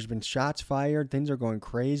 hey, there's been shots fired. Things are going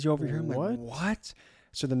crazy over here. I'm like, what?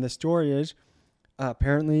 So then the story is,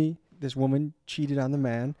 apparently this woman cheated on the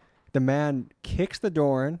man. The man kicks the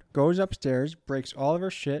door in, goes upstairs, breaks all of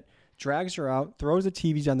her shit, drags her out, throws the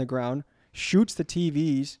TVs on the ground, shoots the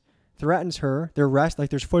TVs, threatens her.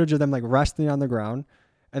 There's footage of them like wrestling on the ground.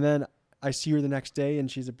 And then I see her the next day and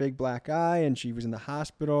she's a big black eye and she was in the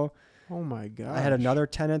hospital. Oh my god. I had another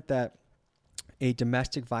tenant that a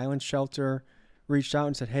domestic violence shelter reached out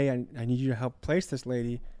and said, hey, I need you to help place this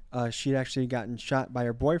lady. She'd actually gotten shot by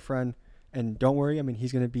her boyfriend. And don't worry, I mean,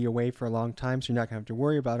 he's going to be away for a long time, so you're not going to have to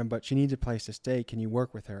worry about him. But she needs a place to stay. Can you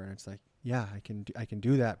work with her? And it's like, yeah, I can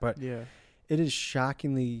do that. But it is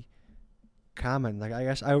shockingly common. Like, I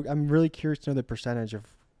guess I'm really curious to know the percentage of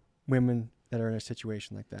women that are in a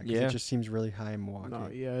situation like that. 'Cause it just seems really high in Milwaukee. No,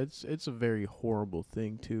 yeah, it's a very horrible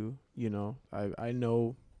thing too. You know, I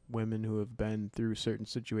know women who have been through certain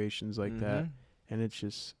situations like that, and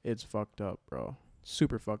it's fucked up, bro.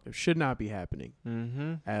 Super fucked up. Should not be happening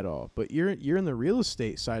at all. But you're in the real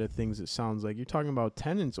estate side of things. It sounds like you're talking about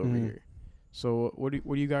tenants over here. So what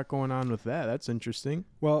do you got going on with that? That's interesting.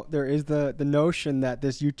 Well, there is the notion that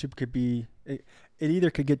this YouTube could be it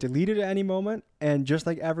either could get deleted at any moment, and just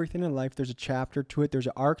like everything in life, there's a chapter to it, there's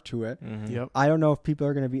an arc to it. Yep. I don't know if people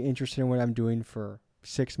are going to be interested in what I'm doing for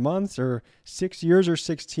 6 months or 6 years or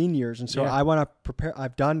 16 years, and so I want to prepare.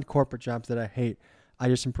 I've done corporate jobs that I hate. I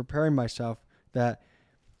just am preparing myself that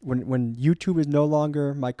when YouTube is no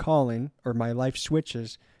longer my calling or my life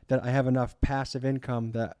switches, that I have enough passive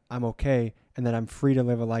income that I'm okay and that I'm free to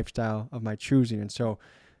live a lifestyle of my choosing. And so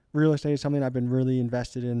real estate is something I've been really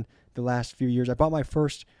invested in the last few years. I bought my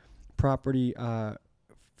first property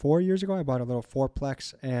 4 years ago. I bought a little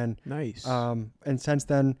fourplex, and nice. And since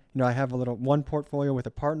then, I have one portfolio with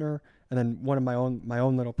a partner, and then one of my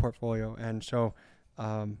own little portfolio. And so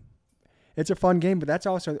it's a fun game, but that's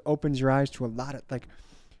also opens your eyes to a lot of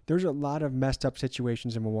there's a lot of messed up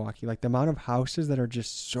situations in Milwaukee. Like the amount of houses that are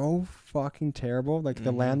just so fucking terrible. Like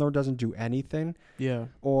the landlord doesn't do anything. Yeah.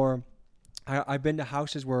 Or I've been to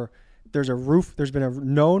houses where there's been a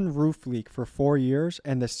known roof leak for 4 years,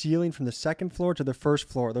 and the ceiling from the second floor to the first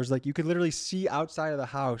floor, you could literally see outside of the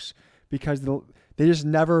house because they just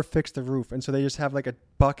never fix the roof. And so they just have like a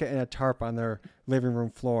bucket and a tarp on their living room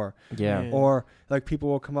floor. Yeah. Man. Or like people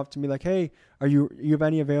will come up to me like, hey, you have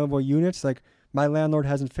any available units? Like my landlord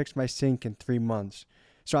hasn't fixed my sink in 3 months.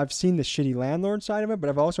 So I've seen the shitty landlord side of it, but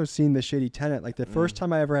I've also seen the shitty tenant. Like the first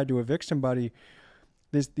time I ever had to evict somebody,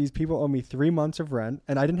 these people owe me 3 months of rent,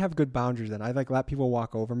 and I didn't have good boundaries then. I like let people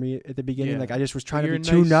walk over me at the beginning. Yeah. Like I just was trying You're to be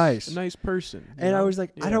too nice. A nice person. And I was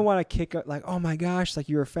like, Yeah. I don't want to kick up. Like, oh my gosh, like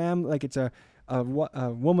you're a family. Like it's a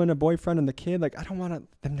woman, a boyfriend, and the kid. Like I don't want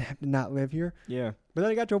them to have to not live here. Yeah. But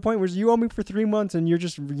then I got to a point where you owe me for 3 months, and you're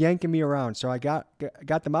just yanking me around. So I got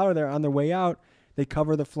them out of there. On their way out, they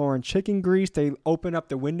cover the floor in chicken grease. They open up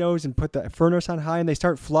the windows and put the furnace on high, and they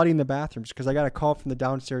start flooding the bathrooms because I got a call from the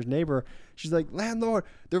downstairs neighbor. She's like, "Landlord,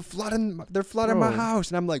 they're flooding my house,"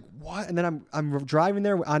 and I'm like, "What?" And then I'm driving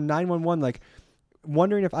there on 911, like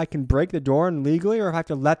wondering if I can break the door and legally, or if I have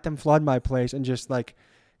to let them flood my place and just like,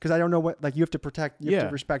 because I don't know what, like you have to protect, you have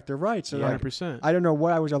to respect their rights. So 100%. I don't know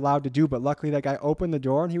what I was allowed to do, but luckily that guy opened the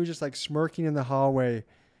door and he was just like smirking in the hallway.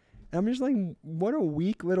 And I'm just like, what a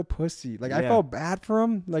weak little pussy. Like I felt bad for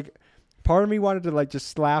him. Like part of me wanted to like just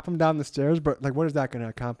slap him down the stairs, but like what is that going to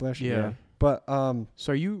accomplish? Yeah. But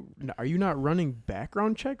so are you not running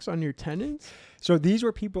background checks on your tenants? So these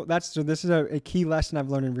were people. This is a key lesson I've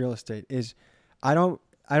learned in real estate is I don't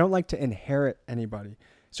like to inherit anybody.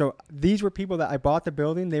 So these were people that I bought the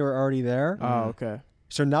building. They were already there. Oh, okay.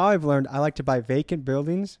 So now I've learned I like to buy vacant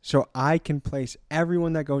buildings so I can place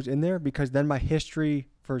everyone that goes in there, because then my history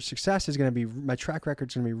for success is going to be, my track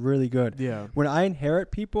record's going to be really good. Yeah. When I inherit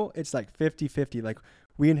people, it's like 50-50. Like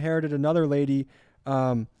we inherited another lady.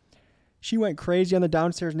 She went crazy on the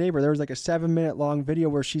downstairs neighbor. There was like a 7-minute long video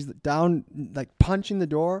where she's down, like punching the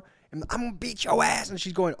door, and I'm going to beat your ass. And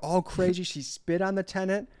she's going all crazy. She spit on the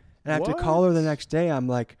tenant. And I have to call her the next day. I'm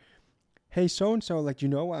like, hey, so-and-so, like, you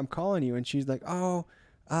know why I'm calling you? And she's like, oh,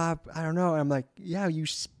 I don't know. And I'm like, yeah, you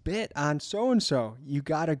spit on so-and-so. You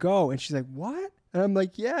got to go. And she's like, what? And I'm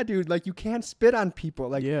like, yeah, dude, like you can't spit on people.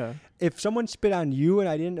 Like if someone spit on you and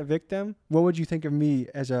I didn't evict them, what would you think of me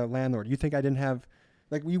as a landlord? You think I didn't have,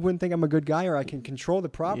 like, you wouldn't think I'm a good guy or I can control the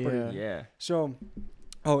property. Yeah. So,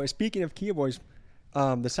 speaking of Kia Boys,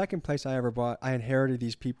 the second place I ever bought, I inherited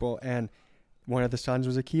these people, and one of the sons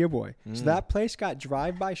was a Kia Boy. So that place got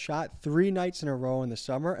drive-by shot 3 nights in a row in the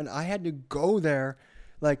summer, and I had to go there.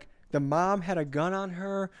 Like, the mom had a gun on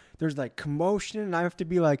her. There's, like, commotion, and I have to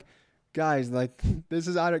be like, guys, like, this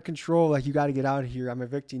is out of control. Like, you got to get out of here. I'm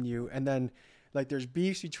evicting you. And then, like, there's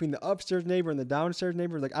beefs between the upstairs neighbor and the downstairs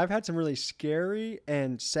neighbor. Like, I've had some really scary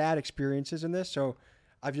and sad experiences in this. So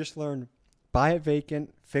I've just learned, buy it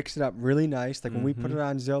vacant, fix it up really nice. Like when we put it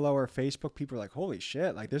on Zillow or Facebook, people are like, holy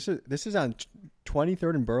shit, like this is on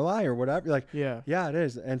 23rd and Burleigh or whatever. You're like, yeah, it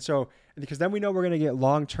is. And so, because then we know we're going to get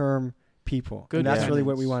long-term people. Good, and that's really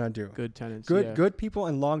what we want to do. Good tenants. Good people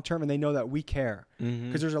and long-term, and they know that we care.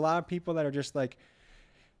 Because there's a lot of people that are just like,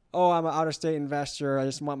 oh, I'm an out-of-state investor. I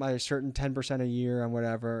just want my certain 10% a year and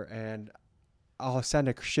whatever. And I'll send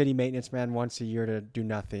a shitty maintenance man once a year to do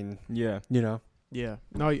nothing. Yeah. You know? Yeah.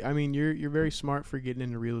 No, I mean, you're very smart for getting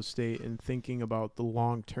into real estate and thinking about the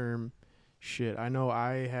long-term shit. I know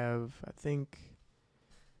I have an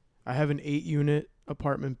 8-unit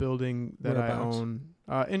apartment building that I own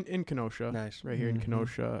in Kenosha. Nice. Right here in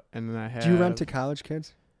Kenosha. And then I have... Do you rent to college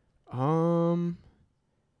kids?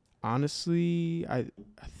 Honestly, I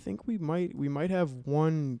think we might have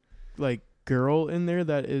one like girl in there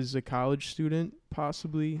that is a college student,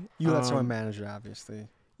 possibly. You let someone manage it, obviously.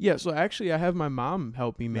 Yeah, so actually I have my mom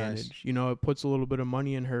help me manage. Nice. You know, it puts a little bit of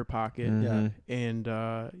money in her pocket. Yeah.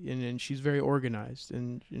 And she's very organized,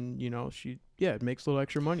 and you know, it makes a little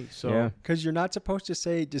extra money. So because you're not supposed to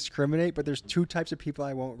say discriminate, but there's 2 types of people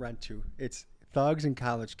I won't rent to. It's thugs and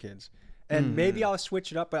college kids. And maybe I'll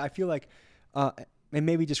switch it up, but I feel like and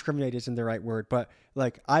maybe discriminate isn't the right word, but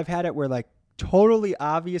like I've had it where like totally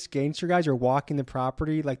obvious gangster guys are walking the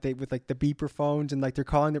property like they with like the beeper phones and like they're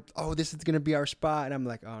calling them, oh, this is gonna be our spot, and I'm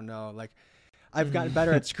like, oh no, like I've gotten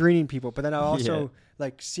better at screening people, but then I also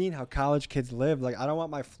like seeing how college kids live. Like I don't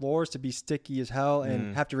want my floors to be sticky as hell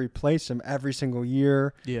and have to replace them every single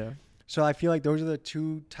year. Yeah. So I feel like those are the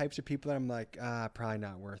 2 types of people that I'm like, probably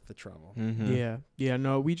not worth the trouble. Yeah.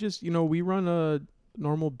 No, we just, you know, we run a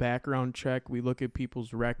normal background check. We look at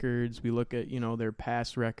people's records. We look at, you know, their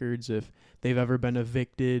past records, if they've ever been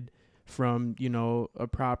evicted from, you know, a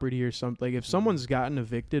property or something. Like if someone's gotten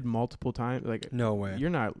evicted multiple times, like no way, you're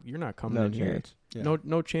not coming in here. Yeah.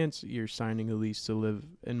 No chance you're signing a lease to live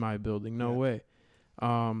in my building. No way.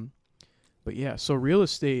 But yeah, so real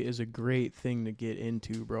estate is a great thing to get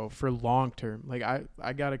into, bro, for long term. Like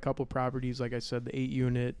I got a couple properties, like I said, the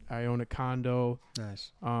 8-unit. I own a condo.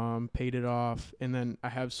 Nice. Paid it off, and then I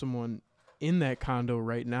have someone in that condo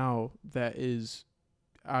right now that is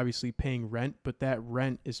obviously paying rent, but that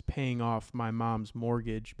rent is paying off my mom's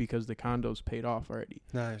mortgage because the condo's paid off already.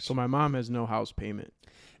 Nice. So my mom has no house payment.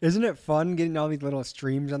 Isn't it fun getting all these little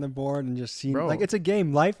streams on the board and just seeing, Bro. like, it's a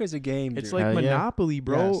game. Life is a game, It's dude. like Hell yeah. Monopoly,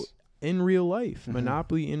 bro, Yes. in real life. Mhm.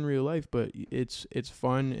 Monopoly in real life, but it's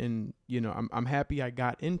fun, and I'm happy I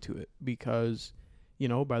got into it because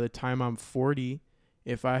by the time I'm 40,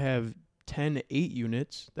 if I have 10 8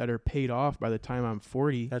 units that are paid off by the time I'm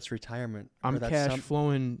 40, That's retirement. I'm Or that's cash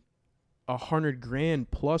flowing $100,000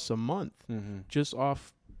 plus a month Mhm. just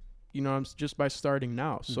off, I'm just by starting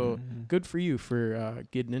now. So Mhm. good for you for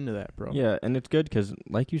getting into that, bro. Yeah, and it's good because,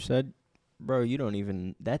 like you said, bro, you don't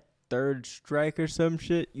even that third strike or some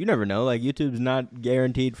shit. You never know. Like, YouTube's not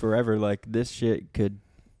guaranteed forever. Like, this shit could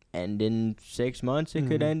end in 6 months. It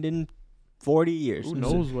could Mhm. end in 40 years. Who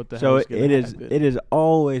knows what the So hell's gonna it is. happen. It is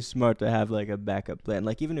always smart to have like a backup plan.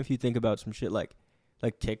 Like, even if you think about some shit like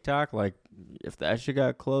TikTok, like if that shit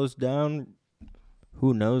got closed down,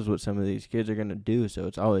 who knows what some of these kids are gonna do? So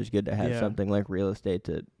it's always good to have Yeah. something like real estate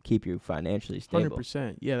to keep you financially stable.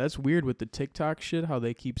 100%. Yeah, that's weird with the TikTok shit, how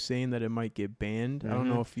they keep saying that it might get banned. I don't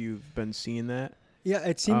Mhm. know if you've been seeing that. Yeah,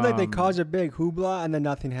 it seemed like they Um, cause a big hoopla and then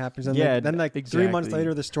nothing happens. And Yeah, then like 3 months exactly.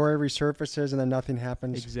 later, the story resurfaces and then nothing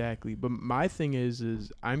happens. Exactly. But my thing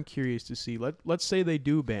is I'm curious to see, let's say they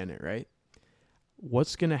do ban it, right?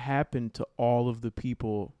 What's going to happen to all of the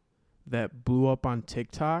people that blew up on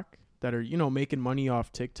TikTok that are, making money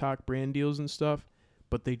off TikTok brand deals and stuff,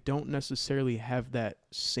 but they don't necessarily have that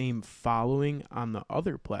same following on the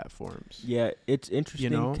other platforms? Yeah, it's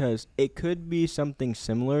interesting know? because it could be something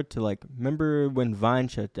similar to, like, remember when Vine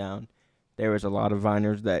shut down? There was a lot of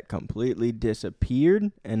Viners that completely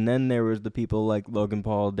disappeared, and then there was the people like Logan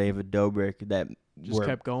Paul, David Dobrik that Just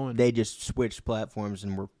kept going. they just switched platforms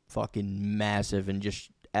and were fucking massive and just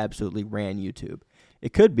absolutely ran YouTube.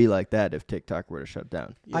 It could be like that if TikTok were to shut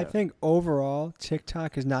down. Yeah. I think overall,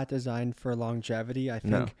 TikTok is not designed for longevity. I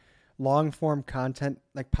think No. long form content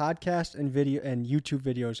like podcast and video and YouTube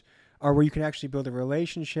videos are where you can actually build a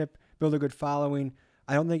relationship, build a good following.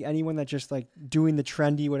 I don't think anyone that just like doing the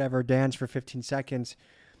trendy whatever dance for 15 seconds,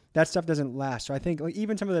 that stuff doesn't last. So I think like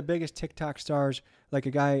even some of the biggest TikTok stars, like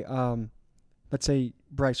a guy, let's say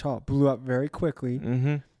Bryce Hall, blew up very quickly.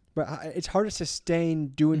 Mm-hmm. But it's hard to sustain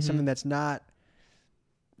doing Mhm. something that's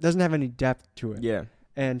doesn't have any depth to it. Yeah.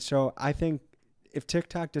 And so I think if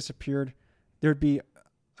TikTok disappeared, there'd be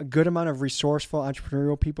a good amount of resourceful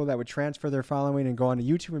entrepreneurial people that would transfer their following and go onto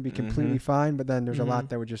YouTube and be completely Mhm. fine. But then there's a lot Mhm.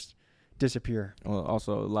 that would just disappear. Well,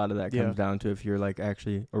 also a lot of that comes Yeah. down to if you're like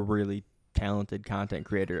actually a really talented content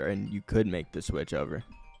creator and you could make the switch over.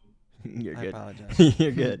 You're I good. apologize.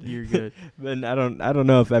 You're good. You're good. But I don't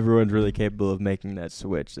know if everyone's really capable of making that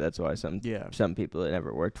switch. That's why Yeah. some people it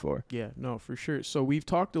never worked for. Yeah, no, for sure. So we've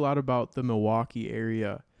talked a lot about the Milwaukee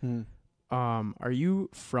area. Hmm. Are you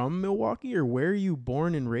from Milwaukee, or where are you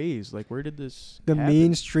born and raised? Like, where did this The happen?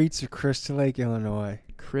 mean streets of Crystal Lake, Illinois.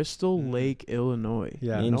 Crystal Mhm. Lake, Illinois.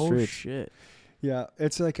 Yeah. Mean no streets. shit. Yeah,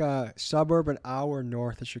 it's like a suburb an hour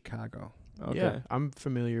north of Chicago. Okay. Yeah, I'm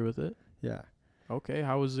familiar with it. Yeah. Okay,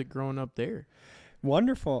 how was it growing up there?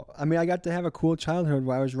 Wonderful. I mean, I got to have a cool childhood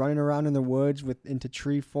where I was running around in the woods into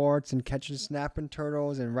tree forts and catching snapping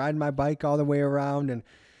turtles and riding my bike all the way around. And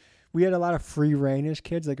we had a lot of free reign as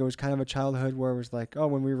kids. Like, it was kind of a childhood where it was like, oh,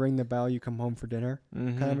 when we ring the bell, you come home for dinner,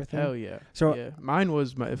 Mhm. kind of a thing. Hell yeah. So- yeah. Mine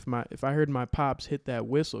was if I heard my pops hit that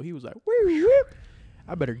whistle, he was like, woo, woo,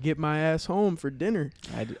 I better get my ass home for dinner.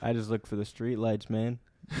 I just look for the street lights, man.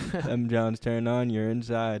 Them Johns turn on, you're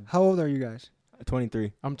inside. How old are you guys?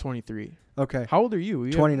 23. I'm 23. Okay. How old are you?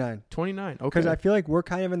 29. 29. Okay. Because I feel like we're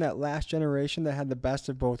kind of in that last generation that had the best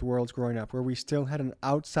of both worlds growing up, where we still had an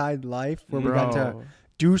outside life where we got to Bro,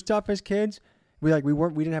 do stuff as kids. We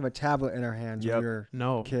didn't have a tablet in our hands when Yep. we were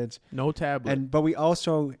no, kids. no tablet. But we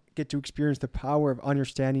also get to experience the power of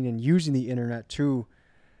understanding and using the internet too.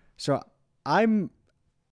 So I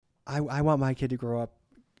want my kid to grow up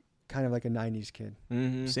kind of like a 90s kid.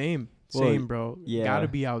 Mm-hmm. Same, Well, bro. yeah. Gotta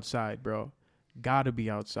be outside, bro. Gotta be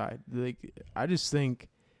outside. Like, I just think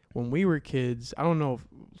when we were kids, I don't know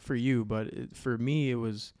for you, but for me, it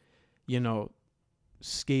was,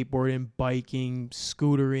 skateboarding, biking,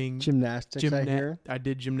 scootering, Gymnastics, I hear. I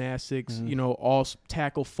did gymnastics, Mhm. all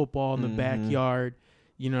tackle football in the Mhm. backyard.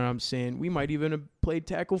 You know what I'm saying? We might even have played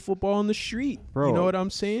tackle football on the street. Bro, You know what I'm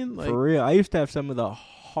saying? Like, For real, I used to have some of the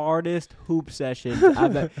hardest hoop sessions.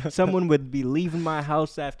 Someone would be leaving my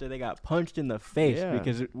house after they got punched in the face Yeah.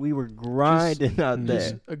 because we were grinding out just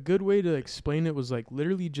there. a good way to explain it was like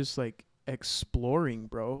literally just like exploring,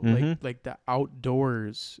 bro. Mhm. Like the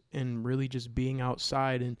outdoors and really just being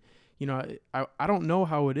outside and you know, I don't know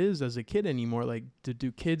how it is as a kid anymore. Like,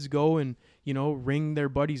 do kids go and, you know, ring their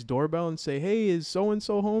buddy's doorbell and say, hey, is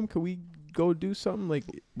so-and-so home? Could we go do something? Like,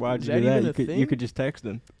 why'd is you that do even that? a You thing? could just text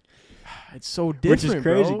them. It's so different, Which is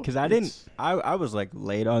crazy bro. because I was like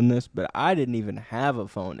late on this, but I didn't even have a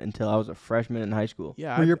phone until I was a freshman in high school.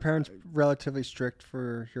 Yeah. Were your parents relatively strict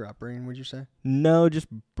for your upbringing, would you say? No, just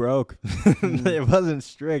broke. It wasn't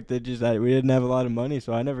strict. It just we didn't have a lot of money,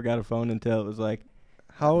 so I never got a phone until it was like.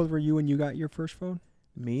 How old were you when you got your first phone?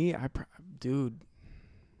 Me? Dude.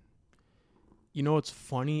 You know what's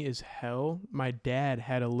funny as hell? My dad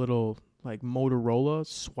had a little like Motorola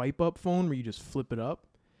swipe up phone where you just flip it up.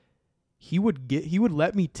 He would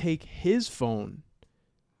let me take his phone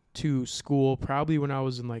to school probably when I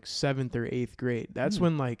was in like 7th or 8th grade. That's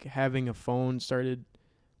when like having a phone started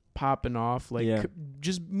popping off. Like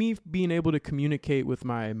just me being able to communicate with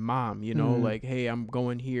my mom, you know, like, hey, I'm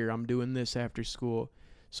going here. I'm doing this after school.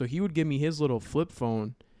 So he would give me his little flip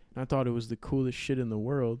phone. And I thought it was the coolest shit in the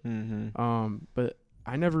world. But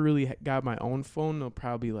I never really got my own phone until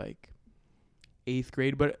probably like 8th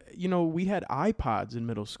grade. But, you know, we had iPods in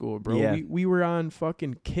middle school, bro. Yeah. We were on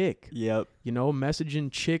fucking Kick. Yep. You know, messaging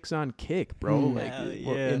chicks on Kick, bro. Like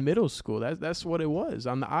in middle school. That's what it was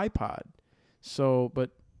on the iPod. So,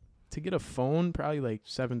 but to get a phone, probably like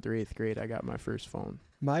 7th or 8th grade, I got my first phone.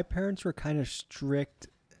 My parents were kind of strict.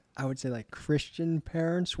 I would say like Christian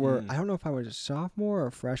parents were, I don't know if I was a sophomore or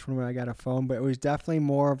a freshman when I got a phone, but it was definitely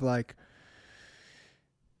more of like,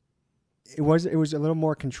 it was a little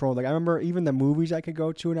more controlled. Like I remember even the movies I could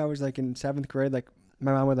go to when I was like in 7th grade, like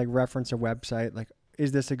my mom would like reference a website, like,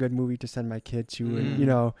 is this a good movie to send my kid to? And you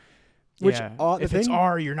know, which if it's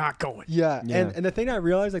R, you're not going. Yeah. And the thing I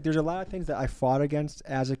realized, like there's a lot of things that I fought against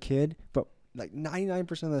as a kid, but like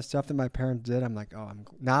 99% of the stuff that my parents did, I'm like,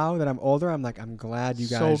 now that I'm older, I'm like, I'm glad you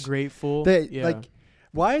guys. So grateful. Like,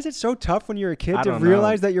 why is it so tough when you're a kid to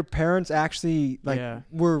realize that your parents actually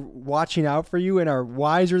were watching out for you and are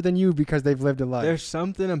wiser than you because they've lived a life? There's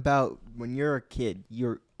something about when you're a kid,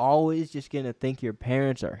 you're always just going to think your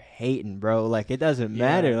parents are hating, bro. Like, it doesn't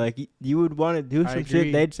matter. Like, you would want to do some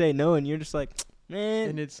shit, they'd say no, and you're just like, man.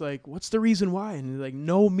 And it's like, what's the reason why? And like,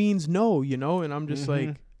 no means no, you know? And I'm just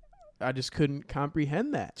like, I just couldn't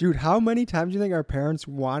comprehend that. Dude, how many times do you think our parents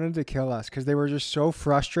wanted to kill us because they were just so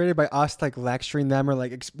frustrated by us like lecturing them or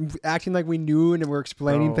like acting like we knew and we're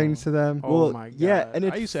explaining things to them? Oh my God. Yeah,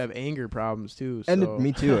 and I used to have anger problems too. And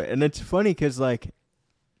me too. And it's funny because like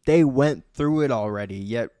they went through it already,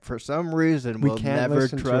 yet for some reason we'll never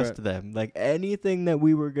trust them. Like anything that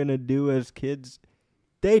we were gonna do as kids,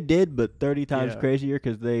 they did, but 30 times crazier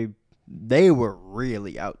because they were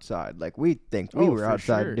really outside. Like we think we were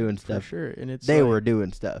outside doing stuff. For sure. And it's they were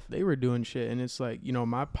doing stuff. They were doing shit. And it's like, you know,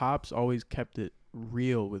 my pops always kept it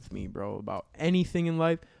real with me, bro, about anything in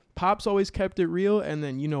life. Pops always kept it real. And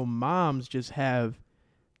then, you know, moms just have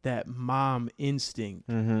that mom instinct.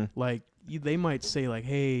 Like they might say like,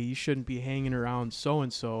 hey, you shouldn't be hanging around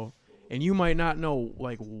so-and-so. And you might not know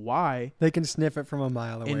like why. They can sniff it from a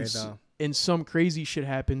mile away though. And some crazy shit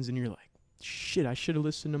happens and you're like, shit, I should have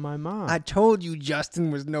listened to my mom. I told you Justin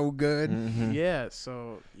was no good. Yeah,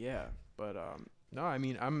 so yeah. But no, I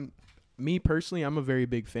mean me personally, I'm a very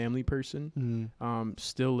big family person.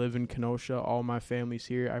 Still live in Kenosha. All my family's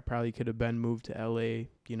here. I probably could have been moved to LA,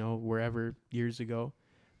 you know, wherever years ago.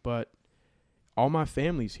 But all my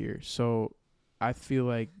family's here. So I feel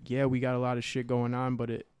like, yeah, we got a lot of shit going on, but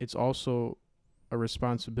it's also a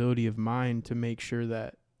responsibility of mine to make sure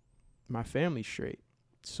that my family's straight.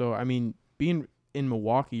 So I mean, being in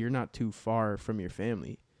Milwaukee, you're not too far from your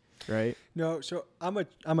family, right? No, so I'm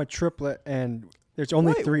a triplet, and there's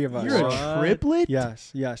only 3 of us. You're a triplet?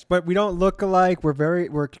 Yes, but we don't look alike.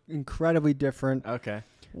 We're incredibly different. Okay.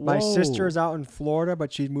 My sister is out in Florida,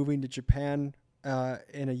 but she's moving to Japan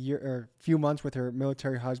in a year or a few months with her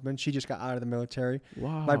military husband. She just got out of the military.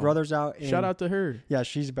 Wow. My brother's out in... Shout out to her. Yeah,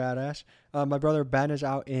 she's badass. My brother Ben is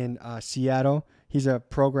out in Seattle. He's a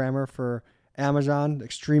programmer for Amazon,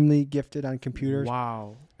 extremely gifted on computers.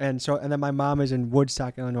 Wow. And then my mom is in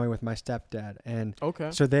Woodstock, Illinois with my stepdad. And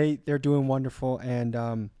so they're doing wonderful.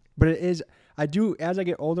 And but it is, as I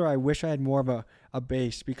get older, I wish I had more of a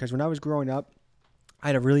base, because when I was growing up, I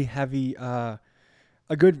had a really heavy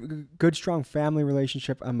a good strong family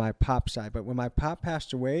relationship on my pop side. But when my pop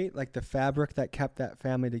passed away, like the fabric that kept that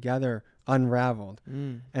family together unraveled.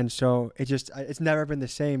 And so it's never been the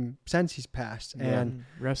same since he's passed. And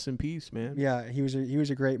rest in peace, man. Yeah, he was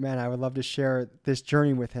a great man. I would love to share this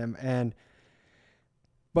journey with him.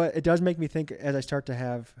 But it does make me think, as I start to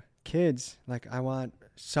have kids, like I want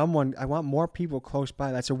more people close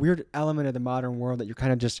by. That's a weird element of the modern world, that you're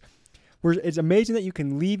kind of just it's amazing that you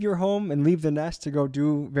can leave your home and leave the nest to go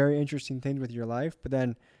do very interesting things with your life, but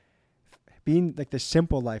then being like the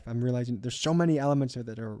simple life, I'm realizing there's so many elements of it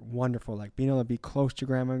that are wonderful, like being able to be close to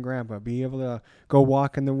grandma and grandpa, being able to go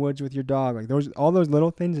walk in the woods with your dog. Like all those little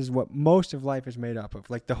things is what most of life is made up of.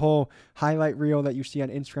 Like the whole highlight reel that you see on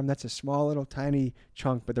Instagram, that's a small little tiny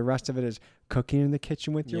chunk, but the rest of it is cooking in the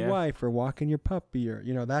kitchen with your wife or walking your puppy, or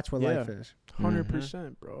that's what life is.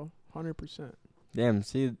 100%, bro. 100%. Damn,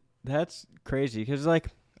 see, that's crazy because like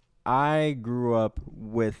I grew up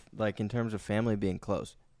with like in terms of family being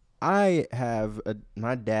close. I have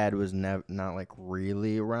my dad was not like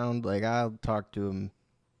really around. Like I'll talk to him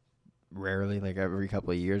rarely, like every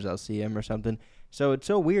couple of years I'll see him or something. So it's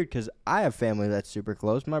so weird because I have family that's super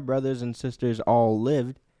close. My brothers and sisters all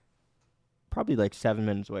lived probably like 7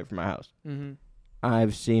 minutes away from my house. Mm-hmm.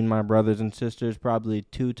 I've seen my brothers and sisters probably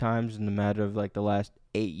 2 times in the matter of like the last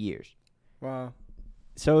 8 years. Wow.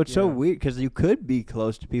 So it's so weird because you could be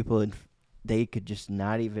close to people and they could just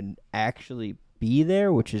not even actually be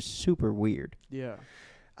there, which is super weird. Yeah.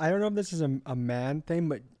 I don't know if this is a man thing,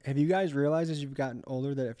 but have you guys realized as you've gotten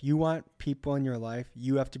older that if you want people in your life,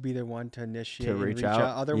 you have to be the one to initiate and reach out.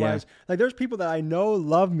 Otherwise, like there's people that I know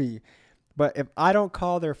love me, but if I don't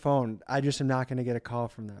call their phone, I just am not going to get a call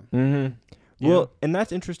from them. Mm-hmm. Yeah. Well, and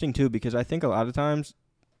that's interesting too, because I think a lot of times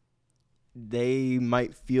they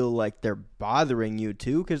might feel like they're bothering you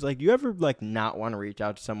too. Because like you ever like not want to reach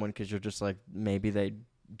out to someone because you're just like maybe they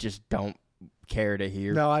just don't care to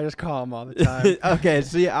hear. No, I just call them all the time. Okay,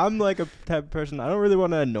 so yeah, I'm like a type of person. I don't really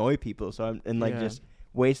want to annoy people, so just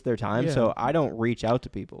waste their time. Yeah. So I don't reach out to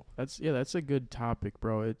people. That's a good topic,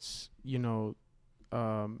 bro. It's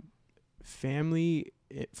family.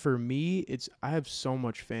 For me, I have so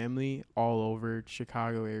much family all over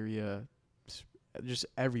Chicago area, just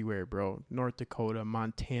everywhere, bro. North Dakota,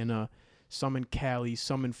 Montana, some in Cali,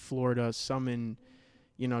 some in Florida, some in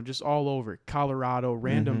just all over, Colorado,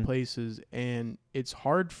 random places. And it's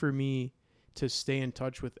hard for me to stay in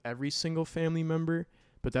touch with every single family member,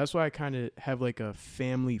 but that's why I kind of have like a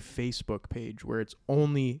family Facebook page where it's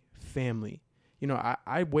only family.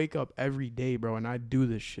 I wake up every day, bro, and I do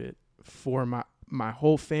this shit for my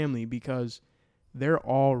whole family because they're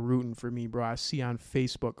all rooting for me, bro. I see on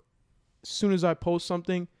Facebook, as soon as I post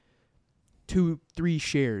something, 2-3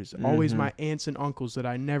 shares. Always my aunts and uncles that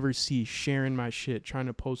I never see sharing my shit, trying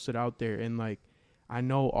to post it out there. And like, I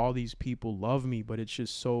know all these people love me, but it's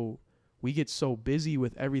just we get so busy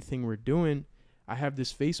with everything we're doing. I have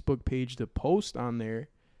this Facebook page to post on there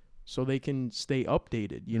so they can stay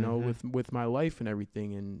updated, with my life and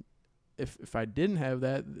everything. And if I didn't have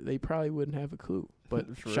that, they probably wouldn't have a clue. But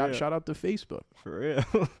shout out to Facebook. For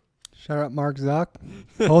real. Shout out Mark Zuck.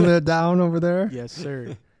 Holding it down over there. Yes,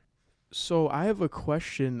 sir. So I have a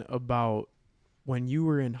question about when you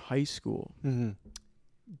were in high school. Mm-hmm.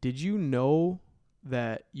 Did you know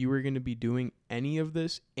that you were going to be doing any of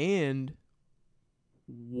this? And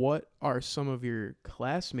what are some of your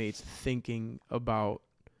classmates thinking about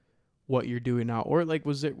what you're doing now? Or like,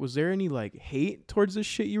 was there any like hate towards the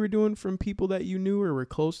shit you were doing from people that you knew or were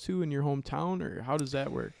close to in your hometown? Or how does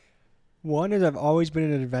that work? One is I've always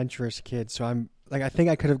been an adventurous kid. So I think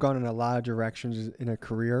I could have gone in a lot of directions in a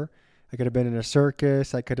career. I could have been in a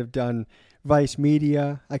circus. I could have done Vice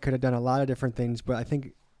Media. I could have done a lot of different things, but I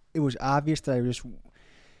think it was obvious that I just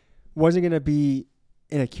wasn't going to be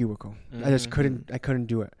in a cubicle. I just couldn't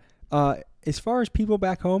do it. As far as people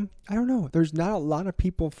back home, I don't know. There's not a lot of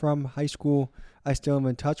people from high school I still am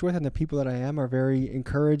in touch with, and the people that I am are very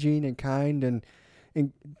encouraging and kind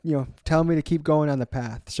and tell me to keep going on the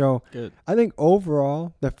path. So good. I think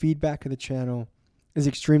overall the feedback of the channel is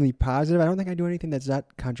extremely positive. I don't think I do anything that's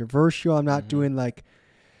not controversial. I'm not doing like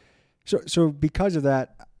so because of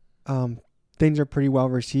that, things are pretty well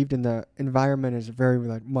received, and the environment is very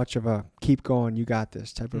like much of a keep going, you got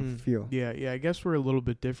this type of feel. Yeah. I guess we're a little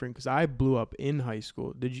bit different because I blew up in high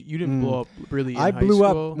school. You didn't blow up really in I high blew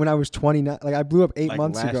school? up when I was 29. Like I blew up 8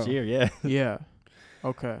 months last ago. Last year, yeah. Yeah.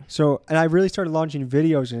 Okay. So, and I really started launching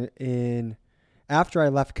videos in after I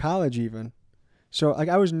left college even. So, like,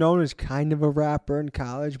 I was known as kind of a rapper in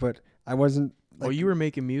college, but I wasn't. Like, you were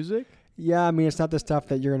making music? Yeah, I mean, it's not the stuff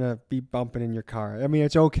that you're going to be bumping in your car. I mean,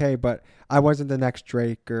 it's okay, but I wasn't the next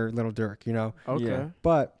Drake or Lil Durk, Okay. Yeah.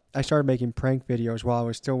 But I started making prank videos while I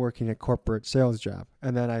was still working a corporate sales job.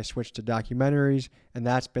 And then I switched to documentaries, and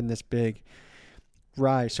that's been this big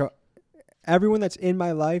rise. So, everyone that's in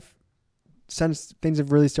my life, since things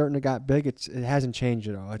have really started to got big, it hasn't changed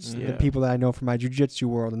at all. It's the people that I know from my jiu-jitsu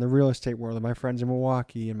world and the real estate world and my friends in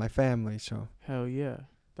Milwaukee and my family. So hell yeah,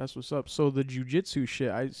 That's what's up. So the jujitsu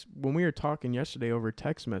shit, when we were talking yesterday over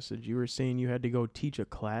text message, you were saying you had to go teach a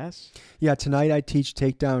class? Yeah, tonight I teach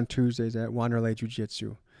Takedown Tuesdays at Wanderlei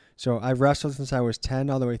Jiu-Jitsu. So I've wrestled since I was 10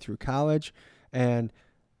 all the way through college, and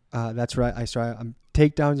that's right.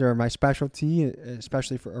 Takedowns are my specialty,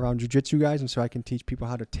 especially for around jiu-jitsu guys, and so I can teach people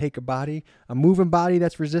how to take a moving body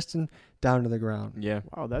that's resistant down to the ground. Yeah.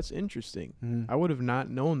 Wow, that's interesting. Mm-hmm. I would have not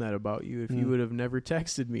known that about you if you would have never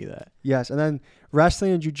texted me that. Yes, and then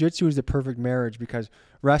wrestling and jiu-jitsu is the perfect marriage because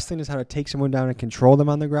wrestling is how to take someone down and control them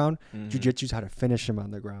on the ground. Jiu-jitsu is how to finish them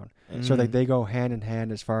on the ground. So like they go hand in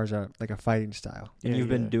hand as far as a fighting style. And you've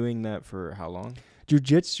been doing that for how long?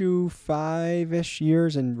 Jiu-jitsu 5-ish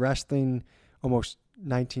years and wrestling almost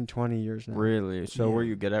 19, 20 years now. Really? So were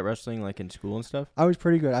you good at wrestling, like in school and stuff? I was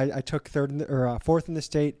pretty good. I took fourth in the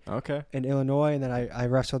state in Illinois, and then I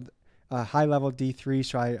wrestled high level D3.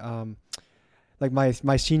 So I like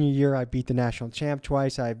my senior year, I beat the national champ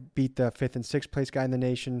twice. I beat the 5th and 6th place guy in the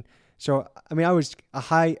nation. So I mean, I was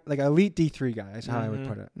a elite D3 guy. That's how I would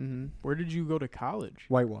put it. Mm-hmm. Where did you go to college?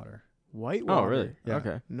 Whitewater. Whitewater. Oh, really? Yeah.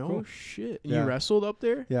 Okay. No Cool. shit. Yeah. You wrestled up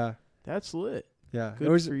there? Yeah. That's lit. Yeah.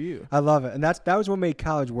 Good for you. I love it, and that was what made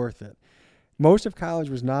college worth it. Most of college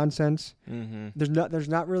was nonsense. Mm-hmm. There's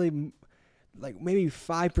not really like maybe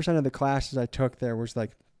 5% of the classes I took there was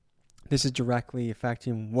like, this is directly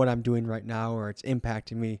affecting what I'm doing right now or it's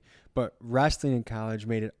impacting me. But wrestling in college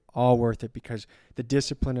made it all worth it because the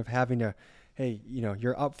discipline of having to, hey,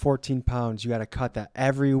 you're up 14 pounds. You got to cut that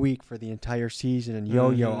every week for the entire season and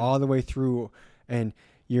yo-yo all the way through. And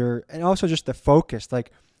also just the focus.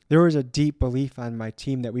 Like there was a deep belief on my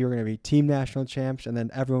team that we were going to be team national champs, and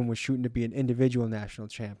then everyone was shooting to be an individual national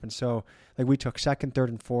champ. And so like we took 2nd, 3rd,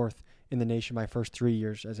 and 4th in the nation my first 3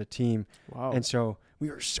 years as a team. Wow. And so we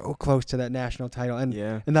were so close to that national title. And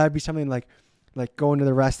and that would be something like going to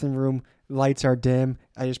the wrestling room, lights are dim.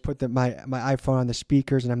 I just put my iPhone on the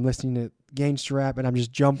speakers and I'm listening to Gangster rap and I'm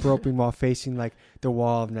just jump roping while facing like the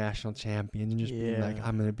wall of national champion and just being like,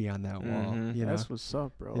 I'm going to be on that wall. That's what's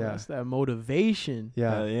up, bro. Yeah. That's that motivation.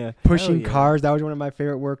 Yeah. Pushing yeah. cars. That was one of my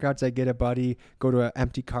favorite workouts. I'd get a buddy, go to an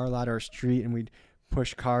empty car lot or a street, and we'd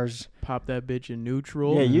push cars. Pop that bitch in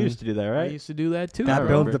neutral. Yeah, you used to do that, right? I used to do that too. That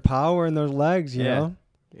builds the power in those legs, you know?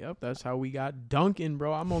 Yep, that's how we got dunking,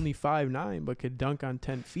 bro. I'm only 5'9", but could dunk on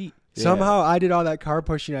 10 feet. Yeah. Somehow I did all that car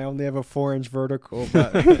pushing. I only have a 4-inch vertical.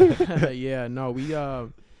 But yeah, no, we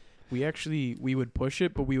would push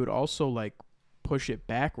it, but we would also like push it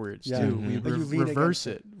backwards too. Mm-hmm. We Like reverse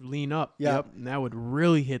it, lean up. Yeah. Yep, and that would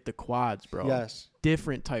really hit the quads, bro. Yes.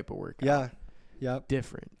 Different type of workout. Yeah. Yep.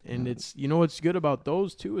 Different. And it's, what's good about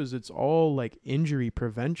those too is it's all like injury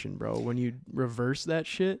prevention, bro. When you reverse that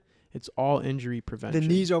shit, it's all injury prevention. The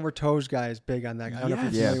knees over toes guy is big on that. I don't know if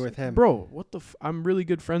you're familiar with him. Bro, I'm really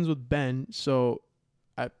good friends with Ben, so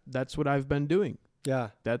that's what I've been doing.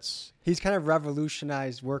 Yeah. He's kind of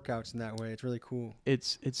revolutionized workouts in that way. It's really cool.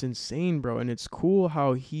 It's insane, bro. And it's cool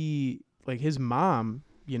how his mom,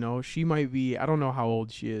 she might be, I don't know how old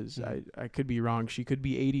she is. I could be wrong. She could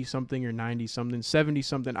be 80 something or 90 something, 70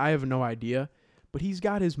 something. I have no idea. But he's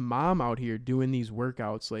got his mom out here doing these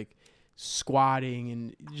workouts, like squatting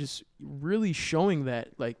and just really showing that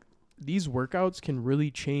like these workouts can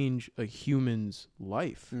really change a human's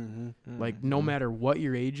life. Like no matter what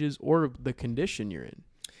your age is or the condition you're in.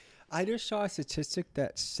 I just saw a statistic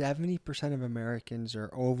that 70% of Americans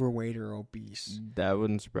are overweight or obese. That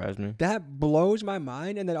wouldn't surprise me. That blows my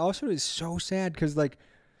mind, and that also is so sad because, like,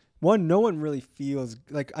 no one really feels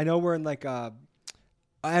like. I know we're in like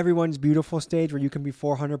everyone's beautiful stage where you can be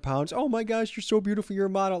 400 pounds. Oh my gosh, you're so beautiful. You're a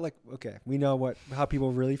model. Like, okay, we know how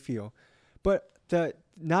people really feel, but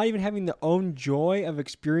not even having the own joy of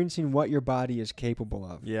experiencing what your body is capable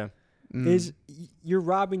of. Yeah. Is you're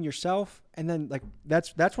robbing yourself. And then like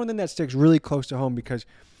that's one thing that sticks really close to home because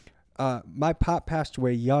my pop passed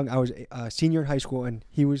away young. I was a senior in high school, and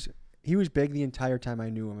he was big the entire time I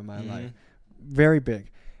knew him in my life. Very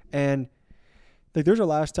big. And like there's a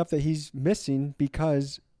lot of stuff that he's missing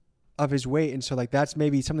because of his weight. And so like that's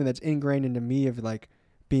maybe something that's ingrained into me of like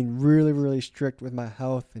being really, really strict with my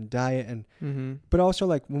health and diet. And but also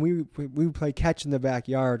like when we would play catch in the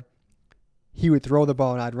backyard, he would throw the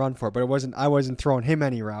ball and I'd run for it. But I wasn't throwing him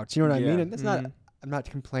any routes. You know what I mean? And that's not, I'm not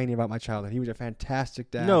complaining about my childhood. He was a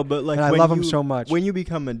fantastic dad. No, but like and I love him so much. When you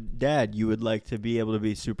become a dad, you would like to be able to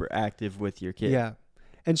be super active with your kid. Yeah.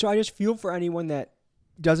 And so I just feel for anyone that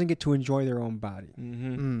doesn't get to enjoy their own body.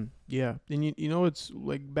 Yeah. And it's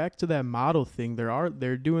like back to that model thing.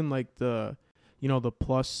 They're doing like the, the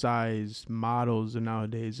plus size models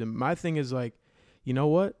nowadays. And my thing is like, you know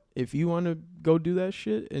what? if you want to go do that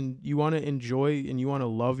shit and you want to enjoy and you want to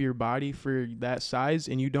love your body for that size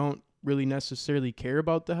and you don't really necessarily care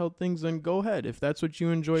about the health things, then go ahead. If that's what you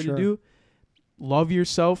enjoy to do, love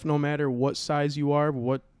yourself no matter what size you are,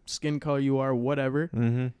 what skin color you are, whatever.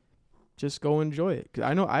 Mm-hmm. Just go enjoy it. 'Cause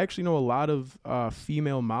I actually know a lot of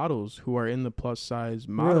female models who are in the plus size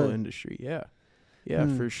model industry. Yeah,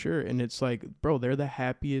 for sure. And it's like, bro, they're the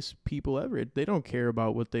happiest people ever. They don't care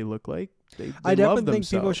about what they look like. They I love definitely think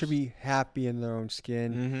people themselves. should be happy in their own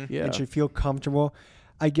skin Yeah. and should feel comfortable.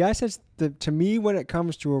 I guess it's to me when it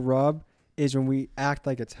comes to a rub is when we act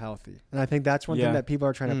like it's healthy. And I think that's one thing that people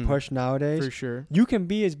are trying to push nowadays. For sure. You can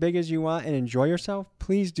be as big as you want and enjoy yourself.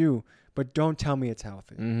 Please do. But don't tell me it's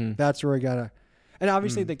healthy. Mm-hmm. That's where we gotta. And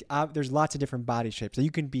obviously, there's lots of different body shapes. So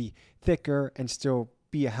you can be thicker and still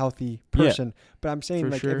be a healthy person. But I'm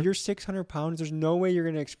saying, if you're 600 pounds, there's no way you're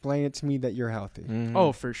gonna explain it to me that you're healthy. Mm-hmm.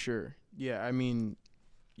 Oh, for sure. Yeah, I mean,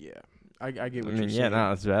 yeah, I get what you're saying. Yeah,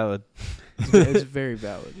 no, it's valid. It's very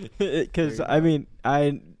valid. Because I mean,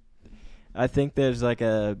 I think there's like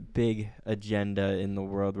a big agenda in the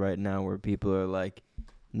world right now where people are like,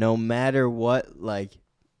 no matter what, like.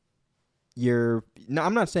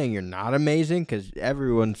 I'm not saying you're not amazing because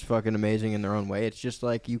everyone's fucking amazing in their own way. It's just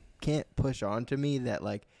like you can't push on to me that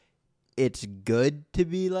like it's good to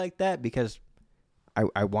be like that because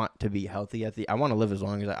I want to be healthy. I want to live as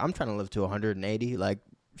long as I'm trying to live to 180, like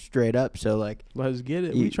straight up. So like, let's get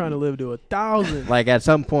it. We trying to live to 1,000. Like at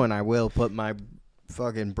some point, I will put my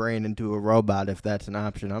fucking brain into a robot if that's an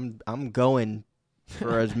option. I'm going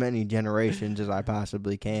for as many generations as I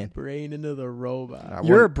possibly can. Brain into the robot.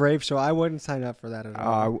 You're a brave soul. I wouldn't sign up for that at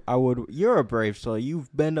all. I would. You're a brave soul.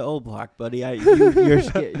 You've been to Old Block, buddy. You're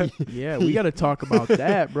scared. Yeah, we got to talk about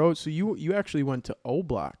that, bro. So you actually went to Old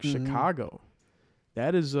Block, Chicago.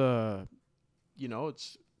 That is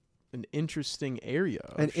it's an interesting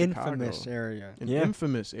area. An infamous area.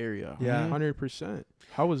 Infamous area. Yeah. 100%.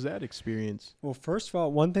 How was that experience? Well, first of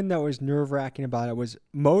all, one thing that was nerve-wracking about it was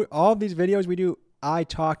all these videos we do, I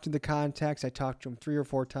talk to the contacts. I talk to them 3 or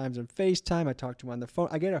 4 times on FaceTime. I talk to them on the phone.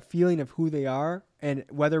 I get a feeling of who they are and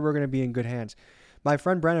whether we're going to be in good hands. My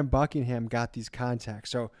friend Brandon Buckingham got these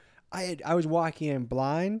contacts. So I was walking in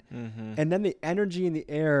blind, and then the energy in the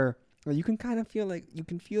air, you can kind of feel like you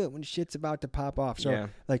can feel it when shit's about to pop off. So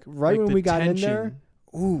when we got in there,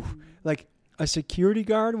 like a security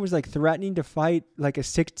guard was like threatening to fight like a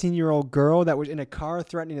 16-year-old girl that was in a car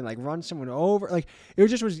threatening to like run someone over. Like I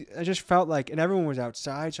just felt like, and everyone was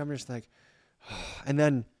outside. So I'm just like, and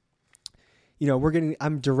then,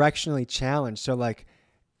 I'm directionally challenged. So like,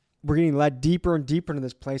 we're getting led deeper and deeper into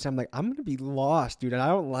this place. I'm like, I'm going to be lost, dude. And I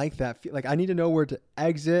don't like that. Like, I need to know where to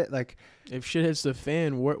exit. Like, if shit hits the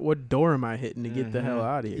fan, what door am I hitting to get the hell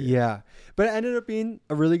out of here? Yeah. But it ended up being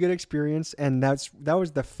a really good experience. And that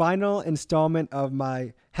was the final installment of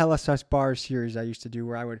my Hella Sus Bars series I used to do,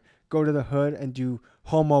 where I would go to the hood and do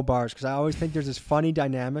homo bars. Because I always think there's this funny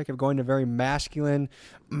dynamic of going to very masculine,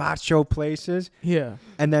 macho places. Yeah.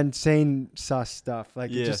 And then saying sus stuff.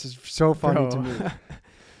 Like, it just is so funny to me.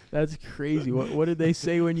 That's crazy. What did they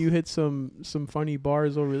say when you hit some funny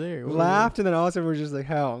bars over there? Laughed, and then all of a sudden we're just like,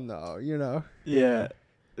 hell no, Yeah.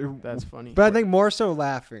 That's funny. But I think more so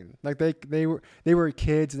laughing. Like they were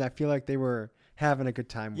kids, and I feel like they were having a good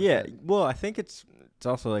time with it. Well, I think it's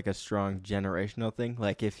also like a strong generational thing.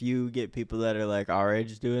 Like if you get people that are like our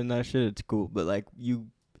age doing that shit, it's cool. But like you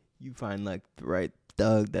find like the right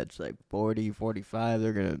thug that's like 40, 45,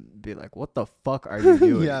 they're gonna be like, what the fuck are you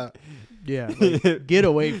doing? Yeah, like, get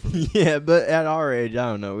away from me. Yeah, but at our age, I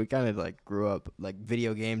don't know, we kind of like grew up like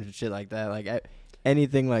video games and shit like that. Like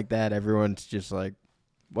anything like that, everyone's just like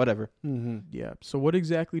whatever. Yeah. So what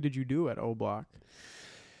exactly did you do at O Block?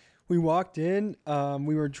 We walked in,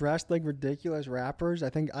 we were dressed like ridiculous rappers.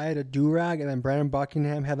 I think I had a do-rag, and then Brandon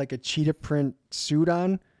Buckingham had like a cheetah print suit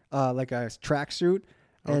on, like a tracksuit.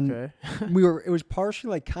 And it was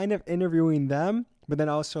partially like kind of interviewing them, but then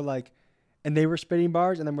also like, and they were spitting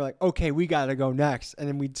bars, and then we're like, okay, we got to go next. And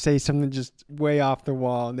then we'd say something just way off the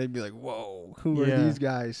wall, and they'd be like, whoa, who are these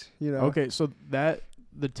guys? Okay, so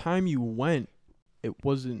the time you went, I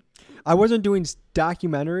wasn't doing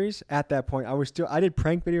documentaries at that point. I did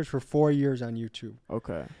prank videos for 4 years on YouTube.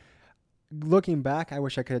 Okay. Looking back, I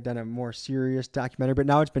wish I could have done a more serious documentary, but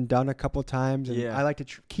now it's been done a couple times, and I like to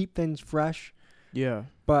keep things fresh. Yeah.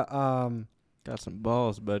 But got some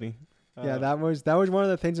balls, buddy. Yeah, that was one of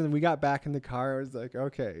the things. When we got back in the car, I was like,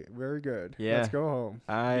 okay, very good. Yeah. Let's go home.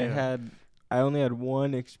 I only had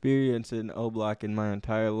one experience in O Block in my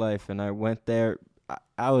entire life, and I went there.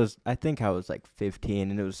 I think I was like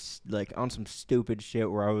 15, and it was like on some stupid shit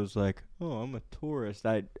where I was like, oh, I'm a tourist.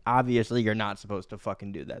 Obviously you're not supposed to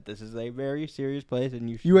fucking do that. This is a very serious place, and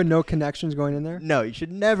you had no connections going in there. No, you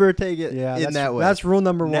should never take it in that way. That's rule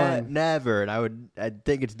number one. Never. And I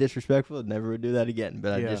think it's disrespectful. I never would do that again.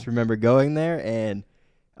 But I just remember going there, and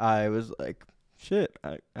I was like, shit,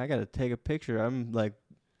 I gotta take a picture. I'm like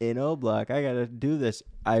in O Block. I gotta do this.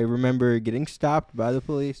 I remember getting stopped by the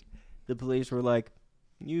police. The police were like,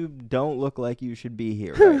 you don't look like you should be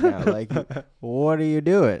here right now. Like, what are you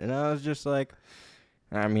doing? And I was just like,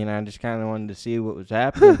 I mean, I just kind of wanted to see what was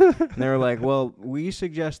happening. And they were like, well, we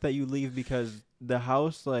suggest that you leave because the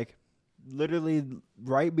house, like, literally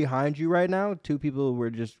right behind you right now, 2 people were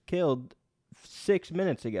just killed 6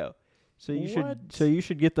 minutes ago. So you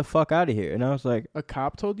should get the fuck out of here. And I was like, a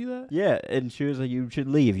cop told you that? Yeah. And she was like, you should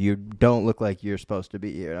leave. You don't look like you're supposed to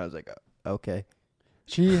be here. And I was like, okay.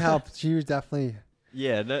 She helped. She was definitely.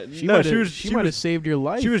 Yeah. She might have saved your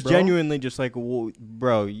life. She was bro. genuinely just like, well,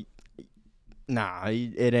 bro, nah,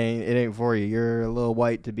 it ain't for you. You're a little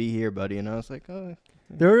white to be here, buddy. And I was like, oh.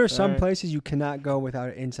 There are some places you cannot go without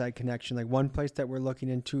an inside connection. Like one place that we're looking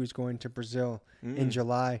into is going to Brazil in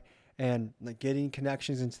July, and like getting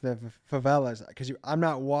connections into the favelas. Because I'm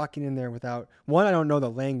not walking in there without one. I don't know the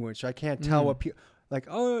language, so I can't tell what people like.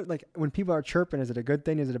 Oh, like when people are chirping, is it a good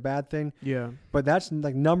thing? Is it a bad thing? Yeah. But that's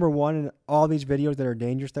like number one in all these videos that are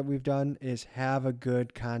dangerous that we've done is have a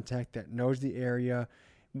good contact that knows the area,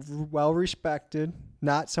 well respected,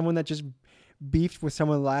 not someone that just beefed with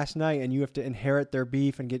someone last night and you have to inherit their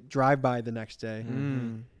beef and get drive-by the next day.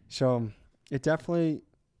 So it definitely,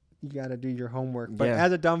 you got to do your homework. But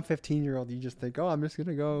as a dumb 15-year-old, you just think, oh, I'm just going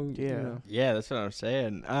to go. Yeah. You know. Yeah, that's what I'm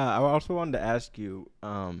saying. I also wanted to ask you,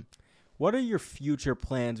 what are your future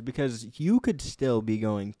plans? Because you could still be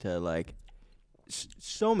going to, like,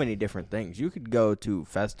 so many different things. You could go to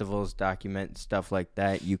festivals, document stuff like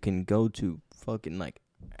that. You can go to fucking, like,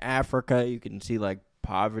 Africa. You can see, like,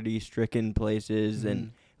 poverty-stricken places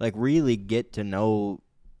and like really get to know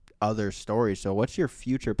other stories. So what's your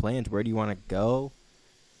future plans? Where do you want to go?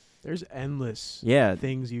 There's endless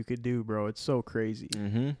things you could do, bro. It's so crazy.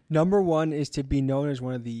 Number one is to be known as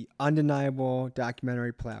one of the undeniable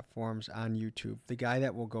documentary platforms on YouTube. The guy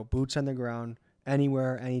that will go boots on the ground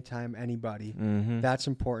anywhere, anytime, anybody. That's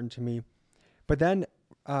important to me. But then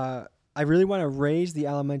I really want to raise the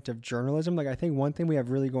element of journalism. Like, I think one thing we have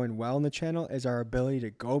really going well in the channel is our ability to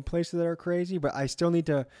go places that are crazy, but I still need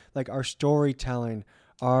to, like, our storytelling,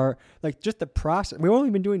 our, like, just the process. We've only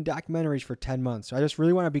been doing documentaries for 10 months, so I just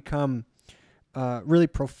really want to become really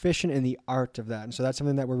proficient in the art of that. And so that's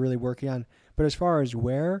something that we're really working on. But as far as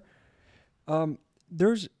where,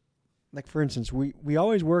 there's, like, for instance, we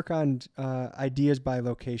always work on ideas by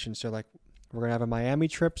location. So, like, we're going to have a Miami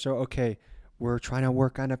trip, so, okay, we're trying to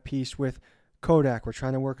work on a piece with Kodak. We're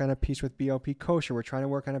trying to work on a piece with BOP Kosher. We're trying to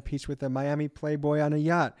work on a piece with a Miami Playboy on a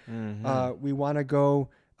yacht. We want to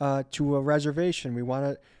go to a reservation. We want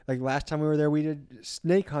to, like last time we were there, we did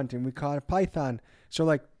snake hunting. We caught a python. So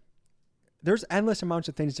like there's endless amounts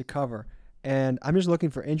of things to cover. And I'm just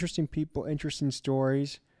looking for interesting people, interesting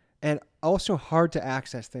stories, and also hard to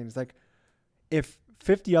access things. Like if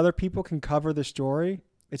 50 other people can cover the story,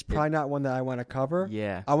 it's probably not one that I want to cover.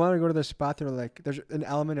 Yeah. I want to go to the spot that are like, there's an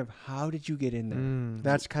element of how did you get in there?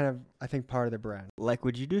 That's kind of, I think, part of the brand. Like,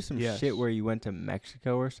 would you do some shit where you went to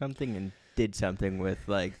Mexico or something and did something with,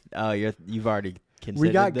 like, oh, you've already considered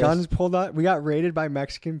We got this? guns pulled out. We got raided by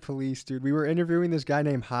Mexican police, dude. We were interviewing this guy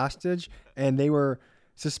named Hostage, and they were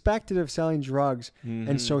suspected of selling drugs.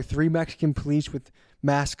 And so 3 Mexican police with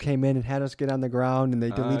masks came in and had us get on the ground, and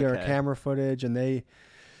they deleted our camera footage, and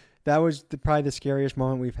that was probably the scariest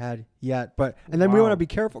moment we've had yet. But and then we want to be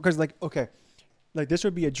careful because, like, okay, like this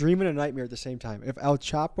would be a dream and a nightmare at the same time. If El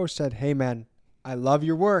Chapo said, "Hey, man, I love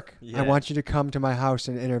your work. I want you to come to my house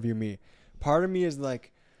and interview me," part of me is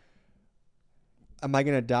like, "Am I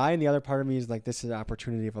gonna die?" And the other part of me is like, "This is an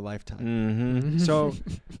opportunity of a lifetime." So,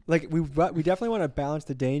 like, we definitely want to balance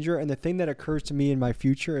the danger. And the thing that occurs to me in my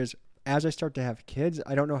future is, as I start to have kids,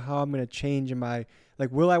 I don't know how I'm gonna change in my.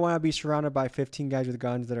 Like, will I want to be surrounded by 15 guys with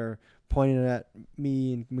guns that are pointing at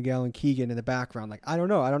me and Miguel and Keegan in the background? Like, I don't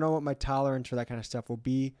know. I don't know what my tolerance for that kind of stuff will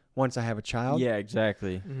be once I have a child. Yeah,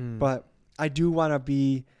 exactly. But I do want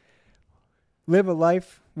to live a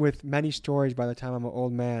life with many stories by the time I'm an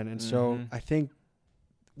old man. And so I think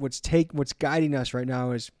what's guiding us right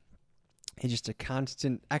now is just a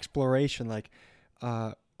constant exploration. Like,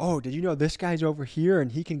 oh, did you know this guy's over here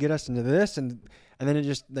and he can get us into this? And then it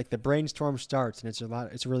just, like, the brainstorm starts, and it's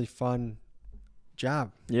a really fun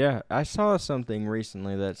job. Yeah, I saw something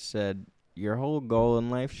recently that said your whole goal in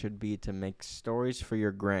life should be to make stories for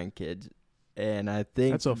your grandkids. And I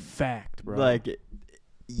think That's a fact, bro. like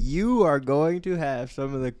you are going to have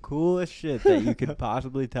some of the coolest shit that you could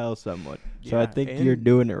possibly tell someone. So I think you're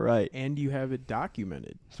doing it right. And you have it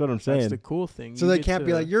documented. That's what I'm saying. That's the cool thing. So they can't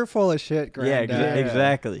be like, you're full of shit, yeah, granddad.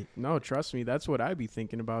 exactly. No, trust me. That's what I'd be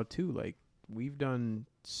thinking about, too. Like, we've done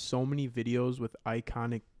so many videos with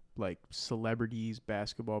iconic, like, celebrities,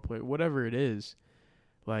 basketball players, whatever it is.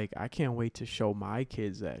 Like, I can't wait to show my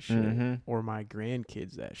kids that shit or my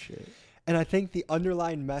grandkids that shit. And I think the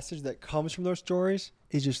underlying message that comes from those stories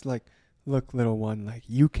is just like, look, little one, like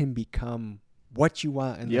you can become what you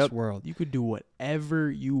want in this world. You could do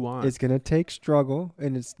whatever you want. It's going to take struggle,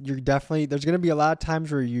 and there's going to be a lot of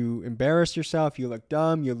times where you embarrass yourself, you look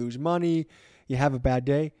dumb, you lose money, you have a bad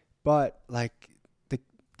day, but like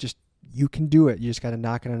you can do it. You just got to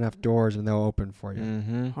knock on enough doors and they'll open for you.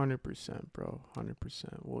 100%, bro. 100%.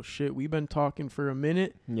 Well, shit, we've been talking for a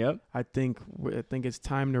minute. Yep. I think it's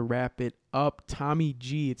time to wrap it up. Tommy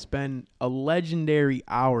G, it's been a legendary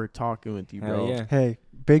hour talking with you, bro. Yeah. Hey,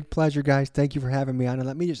 big pleasure, guys. Thank you for having me on. And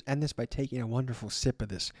let me just end this by taking a wonderful sip of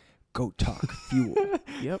this Goat Talk fuel.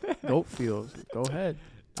 Yep, Goat Fuel. Go ahead.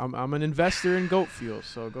 I'm an investor in Goat Fuel,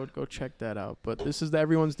 so go check that out. But this is the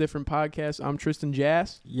Everyone's Different podcast. I'm Tristan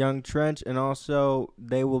Jass. Young Trench, and also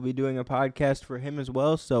they will be doing a podcast for him as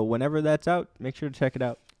well. So whenever that's out, make sure to check it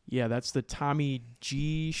out. Yeah, that's the Tommy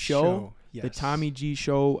G Show. Yes. The Tommy G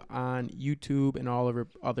Show on YouTube and all of our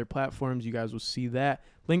other platforms. You guys will see that.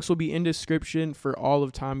 Links will be in description for all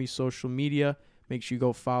of Tommy's social media. Make sure you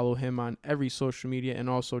go follow him on every social media, and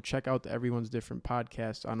also check out the Everyone's Different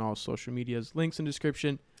podcast on all social medias. Links in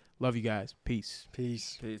description. Love you guys. Peace.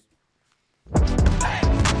 Peace. Peace.